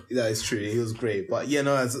 cinema trope. Yeah, it's true. He was great. But yeah,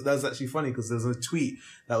 no, that's actually funny because there's a tweet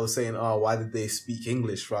that was saying, "Oh, why did they speak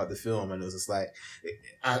English throughout the film?" And it was just like,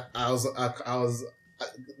 I was.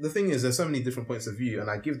 The thing is, there's so many different points of view, and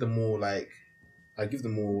I give them all a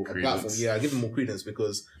platform. Yeah, I give them more credence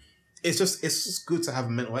because it's just good to have a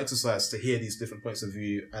mental exercise to hear these different points of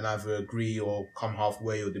view and either agree or come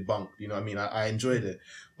halfway or debunk. You know what I mean? I enjoyed it.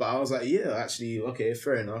 But I was like, yeah, actually, okay,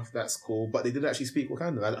 fair enough. That's cool. But they did actually speak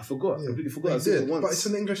Wakanda. I forgot. Yeah, Completely forgot. I They said it did, once. but it's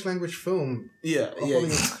an English language film. Yeah. When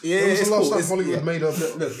was It's the last cool. time Hollywood made a?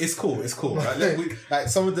 Look, it's cool. Right?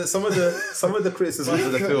 Some of the criticisms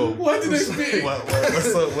of the film. Why did they speak?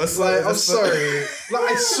 What's Like, I'm sorry.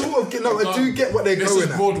 Like, I sort of get. No, I do get what they're This going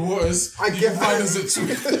is at. broad waters. I You get- can find us at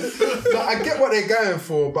tweet. Like, I get what they're going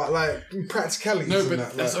for, but like practicalities. No, and but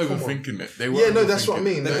that, that's like, come on. overthinking it. They were Yeah, no, that's what I overthinking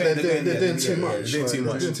mean. it. They're doing too much. They're doing too Like,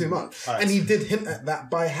 much. they're doing too much. Alright. And he did hint at that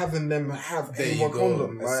by having them have There a you go.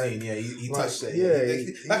 Wakandan. I've Like, seen, yeah, he like, touched it.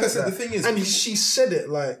 Yeah, Like I said, the that. thing is, and she said it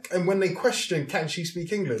like, and when they questioned, can she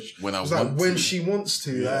speak English? When I it was like want when to. she wants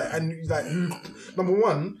to, like, and like, number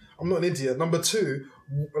one, I'm not an idiot. Number two,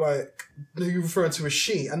 like, who you referring to as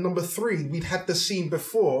she, and number three, we'd had the scene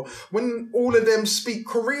before when all of them speak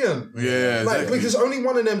Korean. Yeah, Like, exactly. because only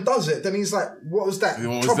one of them does it, then he's like, what was that What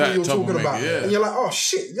was trouble that you're talking troublemaker? about? Yeah. And you're like, oh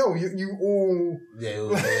shit, yo, you all...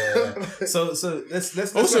 yeah. So let's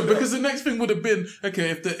Also, wrap it up. because the next thing would have been, okay,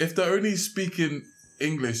 if they're only speaking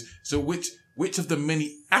English, so which of the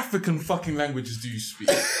many African fucking languages do you speak?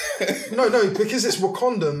 No, because it's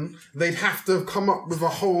Wakandan, they'd have to come up with a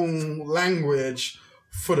whole language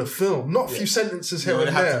for the film, not a few sentences here it would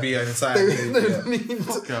and have there. to be an entire They movie, yeah. need to-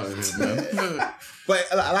 Fuck out of here, man. No. But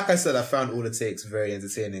like I said, I found all the takes very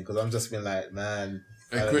entertaining because I'm just being like, man.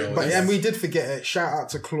 I don't know, But it's- and we did forget it. Shout out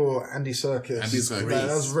to Claw, Andy Serkis. Andy Serkis. Like, that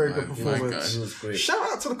was a very good My guy. performance. It was great.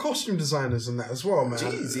 Shout out to the costume designers and that as well, man.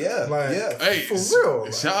 Jeez, yeah, Like, yeah. Hey, for real.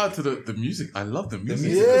 Like, shout out to the music. I love the music.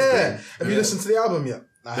 music was yeah. great. Have you listened to the album yet?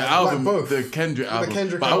 The album, both. the Kendrick album.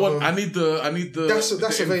 Kendrick but album. I need the. That's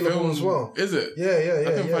the in available film. as well. Is it? Yeah.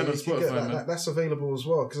 I can find it on you can Spotify, get that. man. That's available as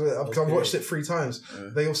well because I've Okay. watched it 3 times.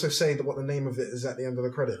 They also say that what the name of it is at the end of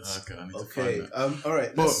the credits. Okay, I need to Okay. find that. All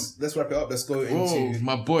right. Let's wrap it up. Let's go Whoa, into.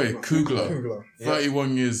 my boy Kugler, Kugler.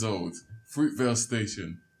 31 years old, Fruitvale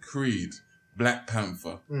Station, Creed, Black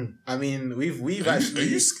Panther. I mean, we've Are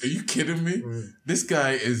actually. you kidding me? This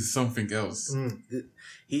guy is something else.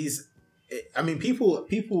 He's. I mean, people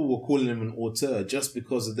were calling him an auteur just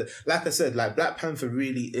because of like I said, like Black Panther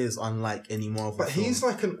really is unlike any Marvel But film. he's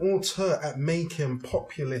like an auteur at making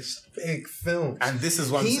populist big films. And this is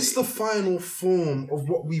what I'm he's saying. the final form of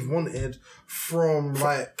what we've wanted from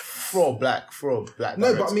like. for a black. No,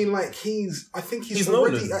 director. but I mean, like I think he's He's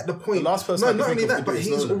already Nolan. at the point. The last person I No, can not think only of that, to but do is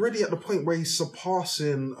he's Nolan. already at the point where he's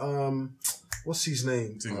surpassing. What's his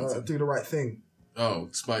name? Singleton. Do the Right Thing. Oh,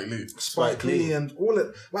 Spike Lee. Spike Lee and all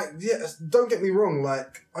it. Like, yeah, don't get me wrong.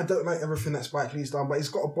 Like, I don't like everything that Spike Lee's done, but he's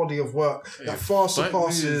got a body of work that far Spike Lee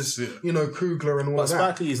surpasses, is- Kugler and all But of that.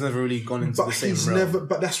 Spike Lee's never really gone into But the same he's realm. never.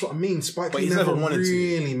 But that's what I mean. Spike But Lee he's never never wanted to.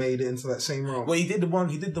 really made it into that same realm. Well, he did the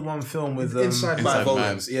one film with Inside Matt Man.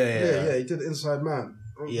 Volumes. Yeah. yeah, he did Inside Man.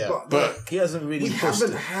 Yeah, But he hasn't really. we pushed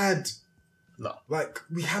haven't it. had. No. Like,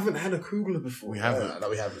 we haven't had a Kugler before. We haven't. No,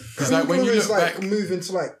 we haven't. Because like when you Kugler look is like back, moving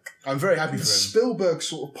to like I'm very happy for him. Spielberg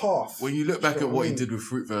sort of path. when you look back You know at what what I he mean? did with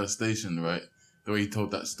Fruitvale Station, right? The way he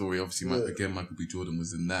told that story, obviously, again, Michael B. Jordan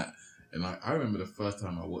was in that. And like, I remember the first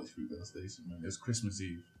time I watched Fruitvale Station, man. It was Christmas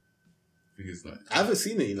Eve. I think it's like, I haven't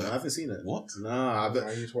seen it. I haven't seen it. what? Nah,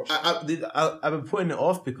 I used to watch I've been putting it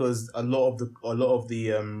off because a lot of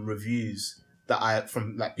the reviews that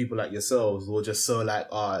from like people like yourselves were just so like,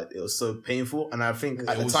 it was so painful, and I think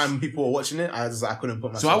at the time people were watching it, I couldn't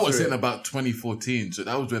put myself. So I watched through it in about 2014. So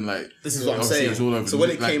that was when like This is what I'm obviously saying. it was all over So the when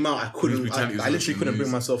news, it like, came out, I police couldn't. brutality was I literally on the couldn't bring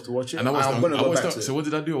news. myself to watch it. And I I'm gonna go back to So it. what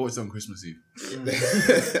did I do? I watched it on Christmas Eve.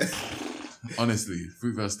 Honestly,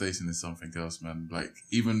 Fruitvale Station is something else, man. Like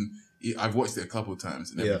I've watched it a couple of times,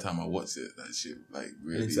 and every time I watch it, that shit like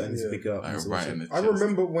really. I need to pick it up. Like, right in the I chest.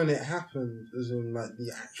 remember when it happened, as in like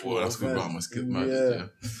the actual. Well, that's good. event. But I must get murdered.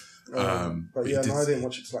 Yeah. But he yeah, did- no, I didn't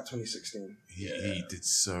watch it till like 2016. He did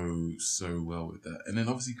so well with that, and then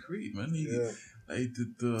obviously Creed, man. He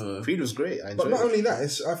did the Creed was great. But not only that,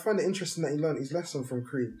 I find it interesting that he learned his lesson from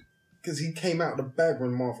Creed. Because he came out of the bag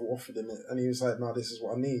when Marvel offered him it, and he was like, "No, this is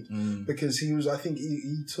what I need." Because I think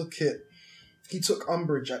he took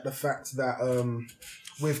umbrage at the fact that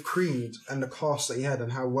with Creed and the cast that he had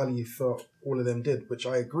and how well he felt all of them did, which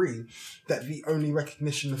I agree, that the only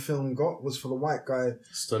recognition the film got was for the white guy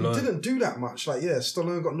Stallone. who didn't do that much. Like, yeah,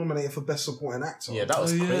 Stallone got nominated for Best Supporting Actor. Yeah, that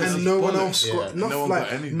was crazy. And no one else got no one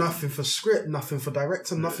got anything. nothing for script, nothing for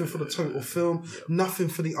director, nothing for the total film, nothing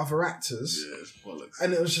for the other actors. Yeah, it's bollocks.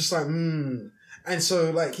 And it was just like, And so,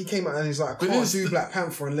 like, he came out and he's like, I can't do Black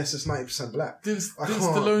Panther unless it's 90% black. Didn't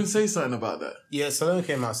Stallone say something about that? Yeah, Stallone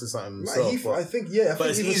came out and said something himself. I think he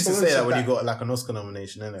used to say that when he got, like, an Oscar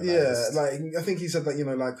nomination, innit? I think he said that,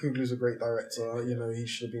 like, Coogler's a great director, he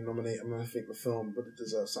should have been nominated, and I think the film, but it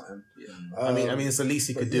deserves something. Yeah. I mean, it's the least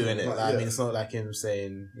he could do, innit? I mean, it's not like him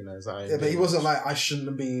saying, something. Yeah, but he wasn't like, I shouldn't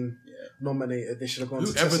have been nominated, they should have gone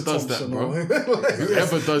to Tessa does Thompson. That, bro?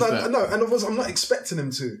 Whoever does that? No, and I'm not expecting him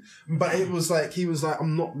to, but it was like, he was like,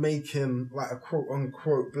 I'm not making like a quote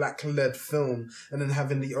unquote black led film and then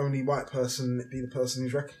having the only white person be the person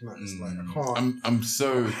who's recognized. Like, I can't. I'm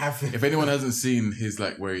so. If anyone hasn't seen his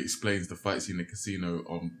like where he explains the fight scene in the casino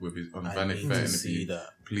on Vanity Fair interview,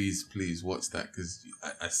 please watch that, because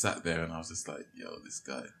I sat there and I was just like, yo, this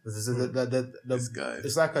guy. This guy.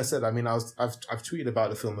 It's like I said. I mean, I've tweeted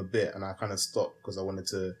about the film a bit and I kind of stopped because I wanted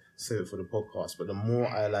to save it for the podcast. But the more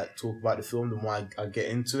I like talk about the film, the more I get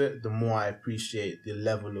into it, the more I appreciate the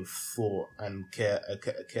level of thought and care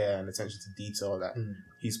and attention to detail that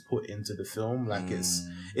he's put into the film. Like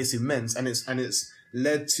it's immense, and it's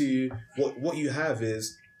led to what you have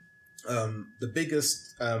is the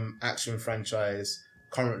biggest action franchise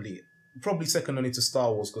currently, probably second only to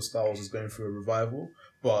Star Wars, because Star Wars is going through a revival.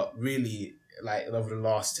 But really, like over the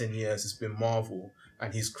last 10 years, it's been Marvel,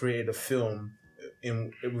 and he's created a film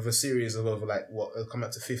with a series of over come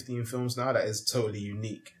up to 15 films now that is totally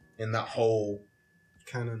unique in that whole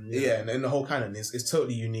canon. Yeah, and in the whole canon, it's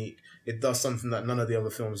totally unique. It does something that none of the other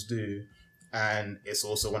films do, and it's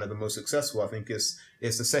also one of the most successful. I think it's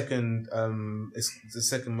the second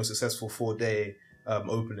most successful 4-day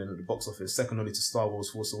opening at the box office, second only to Star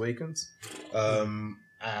Wars: Force Awakens.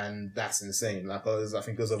 And that's insane. Like, I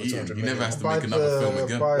think it was over 200 million. You never have to make another film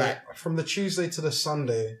again. From the Tuesday to the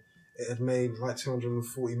Sunday, it had made like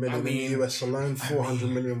 240 million in the US alone, 400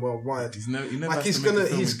 million worldwide. He's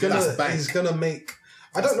gonna make.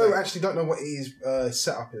 I don't know what his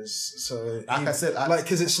setup is. So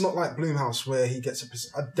because it's not like Blumhouse where he gets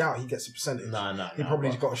I doubt he gets a percentage. He probably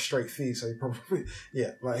got a straight fee, so he probably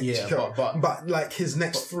but like his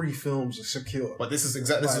next 3 films are secure. But this is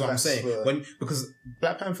what I'm saying. Because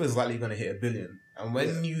Black Panther is likely going to hit $1 billion, and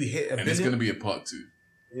when you hit $1 billion, and it's going to be a part 2.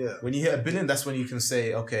 Yeah, when you hit $1 billion, that's when you can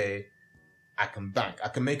say, okay, I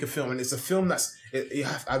can make a film, and it's a film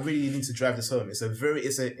I really need to drive this home. It's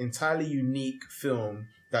an entirely unique film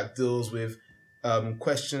that deals with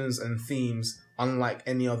questions and themes unlike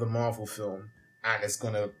any other Marvel film, and it's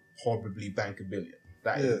gonna probably bank $1 billion.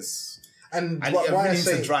 That is. And why I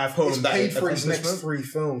say to drive home it's that paid for his next 3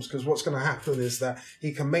 films, because what's going to happen is that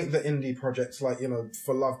he can make the indie projects like,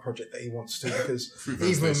 For Love project that he wants to, because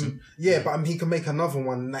but he can make another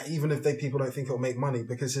one that even if people don't think it'll make money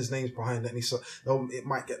because his name's behind it, and it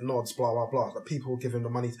might get nods, blah, blah, blah, but people will give him the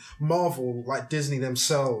money. Marvel, like Disney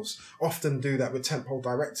themselves, often do that with tentpole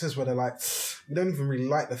directors where they're like, we don't even really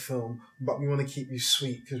like the film, but we want to keep you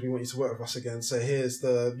sweet because we want you to work with us again. So here's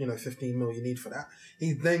the, 15 mil you need for that.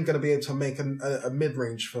 He's then going to be able to make a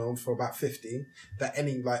mid-range film for about 50 that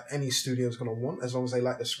any studio is going to want, as long as they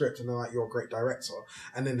like the script and they're like, you're a great director,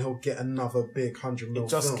 and then he'll get another big 100 mil. It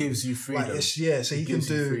just film. Gives you freedom. So he can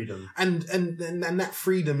do freedom, and that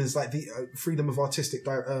freedom is like the freedom of artistic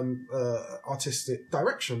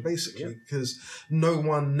direction, basically, because no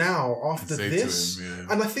one now after this,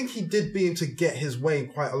 and I think he did be able to get his way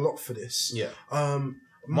quite a lot for this. Yeah.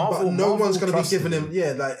 Marvel one's going to be giving him,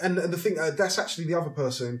 and the thing, that's actually the other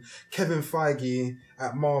person, Kevin Feige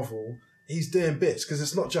at Marvel. He's doing bits, because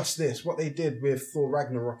it's not just this. What they did with Thor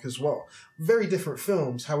Ragnarok as well. Very different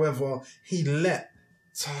films. However, he let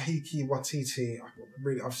Taika Waititi,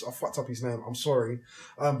 I fucked up his name, I'm sorry,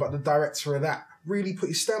 but the director of that really put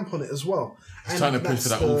his stamp on it as well. He's trying to push for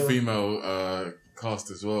that all-female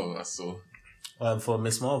cast as well, I saw. For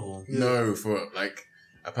Miss Marvel? Yeah. No, for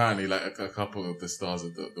apparently a couple of the stars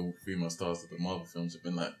of the female stars of the Marvel films have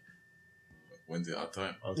been when's it our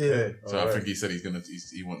time? Okay. So I think he said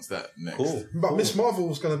he wants that next. Cool. But Miss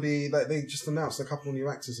Marvel's going to be like, they just announced a couple of new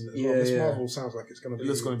actors in it as well. Miss Marvel sounds like it's going to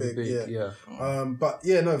be big. But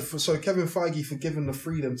yeah, no. So Kevin Feige for giving the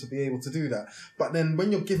freedom to be able to do that. But then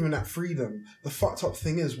when you're given that freedom, the fucked up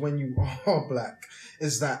thing is when you are black,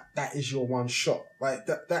 is that is your one shot. Like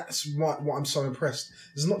that's what I'm so impressed.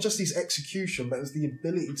 It's not just his execution, but it's the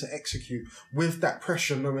ability to execute with that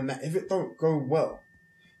pressure, knowing that if it don't go well,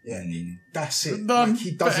 that's it. Done. Like,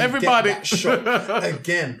 he doesn't everybody. get that shot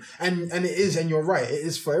again. And it is, and you're right, it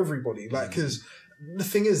is for everybody. Like, because the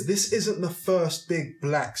thing is, this isn't the first big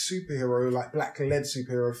black superhero, like black-led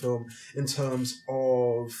superhero film in terms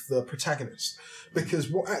of the protagonist. Because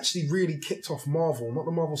what actually really kicked off Marvel, not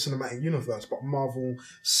the Marvel Cinematic Universe, but Marvel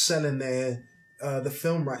selling the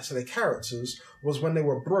film rights to their characters, was when they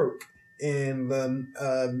were broke in the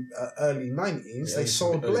early 90s. They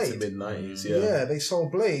sold Blade. Mid-90s, Yeah, they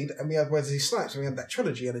sold Blade, and we had Wesley Snipes, and we had that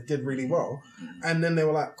trilogy, and it did really well. And then they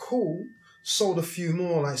were like, cool, sold a few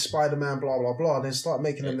more, like Spider-Man, blah, blah, blah, and then start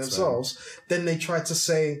making them themselves. Then they tried to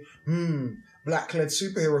say, black-led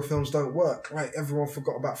superhero films don't work. Like, everyone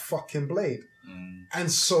forgot about fucking Blade.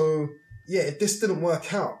 And so, yeah, if this didn't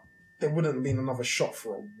work out, there wouldn't have been another shot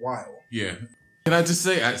for a while. Yeah. Can I just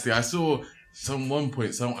say, actually, I saw someone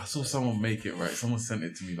make it, right? Someone sent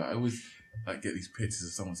it to me. Like, I always like get these pictures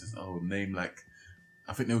of someone says, oh, name like,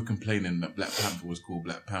 I think they were complaining that Black Panther was called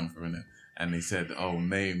Black Panther, innit? And they said, oh,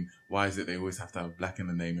 why is it they always have to have black in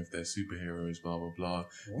the name if they're superheroes, blah, blah, blah.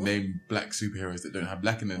 What? Name black superheroes that don't have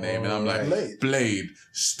black in the name. And I'm like, Blade,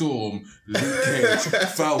 Storm, Luke Cage,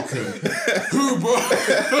 Falcon. Who, bro?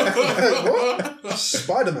 What?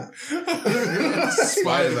 Spider-Man.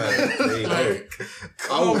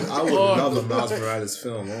 I would love a Miles Morales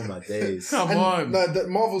film. Oh, my days. Come on. No,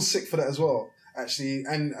 Marvel's sick for that as well, actually.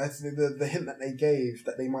 And I think the hint that they gave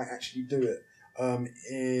that they might actually do it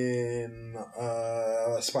in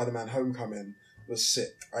Spider-Man Homecoming was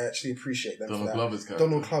sick. I actually appreciate them for that.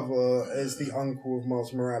 Donald Glover is the uncle of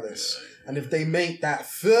Miles Morales. And if they make that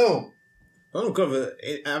film... Donald Glover,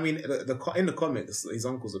 I mean, in the comics, his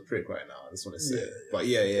uncle's a prick right now. I just want to say.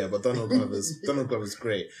 Yeah. But Donald Glover's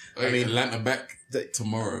great. I mean, Atlanta back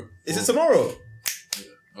tomorrow. Is it tomorrow?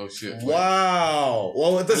 Oh shit! Wow.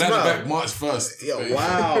 Well, it doesn't matter. Back March 1st. Yeah.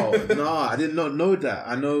 Wow. Nah, I did not know that.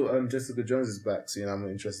 I know Jessica Jones is back, so I'm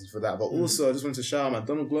interested for that. But also, I just wanted to shout out, man,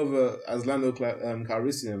 Donald Glover as Lando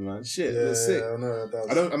Calrissian, man. Shit, that's sick.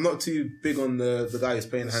 I'm not too big on the guy who's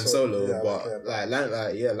playing Han Solo, but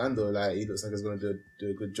Lando, like he looks like he's gonna do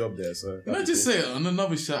a good job there. So can I just say on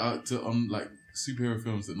another shout out to like superhero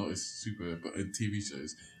films that not as super but in TV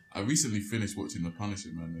shows. I recently finished watching The Punisher,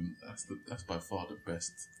 man, and that's by far the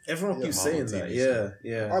best. Everyone keeps saying that,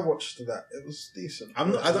 yeah. I watched that; it was decent.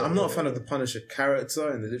 I'm not a fan of the Punisher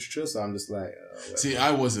character in the literature, so I'm just like. See,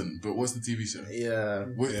 I wasn't, but what's the TV show? Yeah,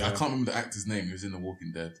 I can't remember the actor's name. He was in The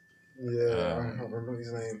Walking Dead. Yeah, I can't remember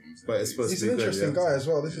his name. But it's supposed he's to be an interesting good, guy as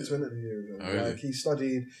well. Listen to an interview with him. Oh, really? Like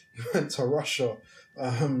he went to Russia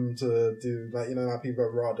to do, like, you know how people go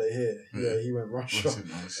RADA here. Yeah, he went Russia.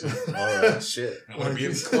 Alright, shit. I'm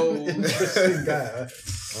being cold. Interesting guy.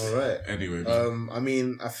 Alright. Anyway. I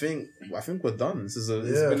mean, I think we're done. It's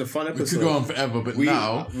been a fun episode. We could go on forever, but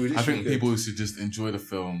now I think people should just enjoy the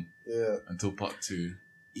film until part 2.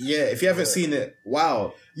 Yeah, if you haven't seen it,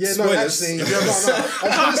 wow. Yeah, spoilers. No, actually, no. I was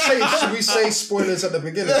going to say, should we say spoilers at the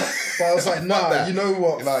beginning? But I was like, nah, you know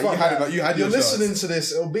what? Like, you're listening to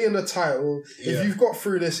this, it'll be in the title. Yeah. If you've got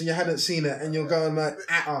through this and you hadn't seen it and you're going like,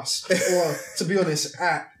 at us, or to be honest,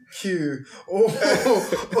 at Q, or...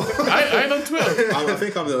 I'm on Twitter. I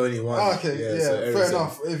think I'm the only one. Okay, so fair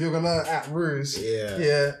enough. If you're going to at Ruse,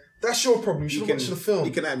 yeah. That's your problem. You should watch the film.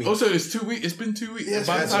 You can at me. Also, it's 2 weeks. It's been 2 weeks. Yeah,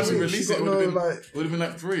 by the time we release it, it would have been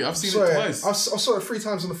like 3. I've seen it twice. I saw it 3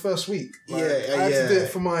 times in the first week. Like, I had to do it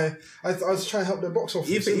for my... I was trying to help their box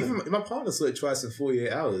office. Even my partner saw it twice in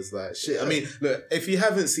 48 hours. Like, shit. Yeah. I mean, look, if you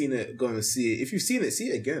haven't seen it, go and see it. If you've seen it, see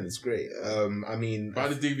it again. It's great. I mean... Buy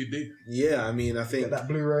the DVD. Yeah, I mean, I think... That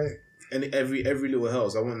Blu-ray. And every little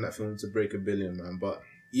helps. I want that film to break 1 billion, man. But,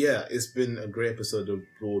 yeah, it's been a great episode of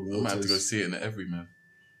Broad Waters. I might have to go see it in the Everyman.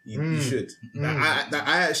 You should. I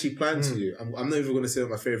actually plan to. I'm not even going to say what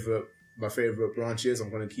my favorite branch is. I'm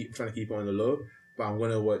going to trying to keep it on the low, but I'm going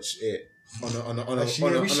to watch it on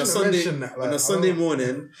a Sunday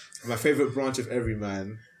morning. My favorite branch of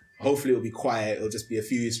Everyman. Hopefully it'll be quiet. It'll just be a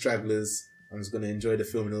few stragglers. I'm just going to enjoy the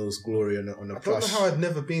film in all its glory on a plush. I don't know how I've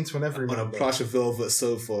never been to an Everyman. On a plush velvet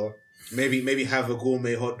sofa. Maybe have a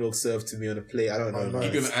gourmet hot dog served to me on a plate. I don't know. Oh,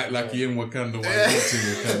 You're gonna act like you're in Wakanda while you're watching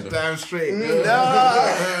Wakanda. Damn straight.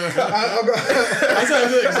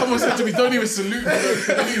 Someone said to me, "Don't even salute me.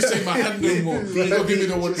 Don't even say my hand no more. Don't give me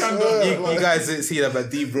the Wakanda." You guys didn't see that, but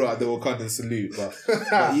D brought out the Wakandan salute. But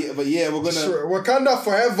yeah, we're gonna Wakanda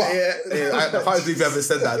forever. I can't believe you haven't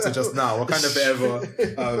said that until just now. Wakanda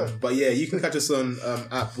forever. But yeah, you can catch us on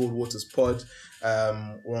at Broadwaters Pod.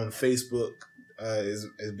 We're on Facebook. Is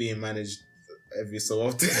being managed every so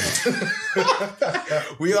often.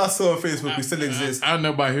 We are still on Facebook. We still exist. I don't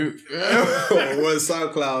know by who. We're on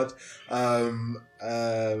SoundCloud.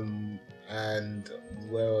 And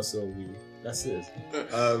where else are we? That's it.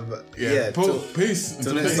 Peace.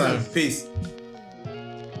 Till next time. Peace.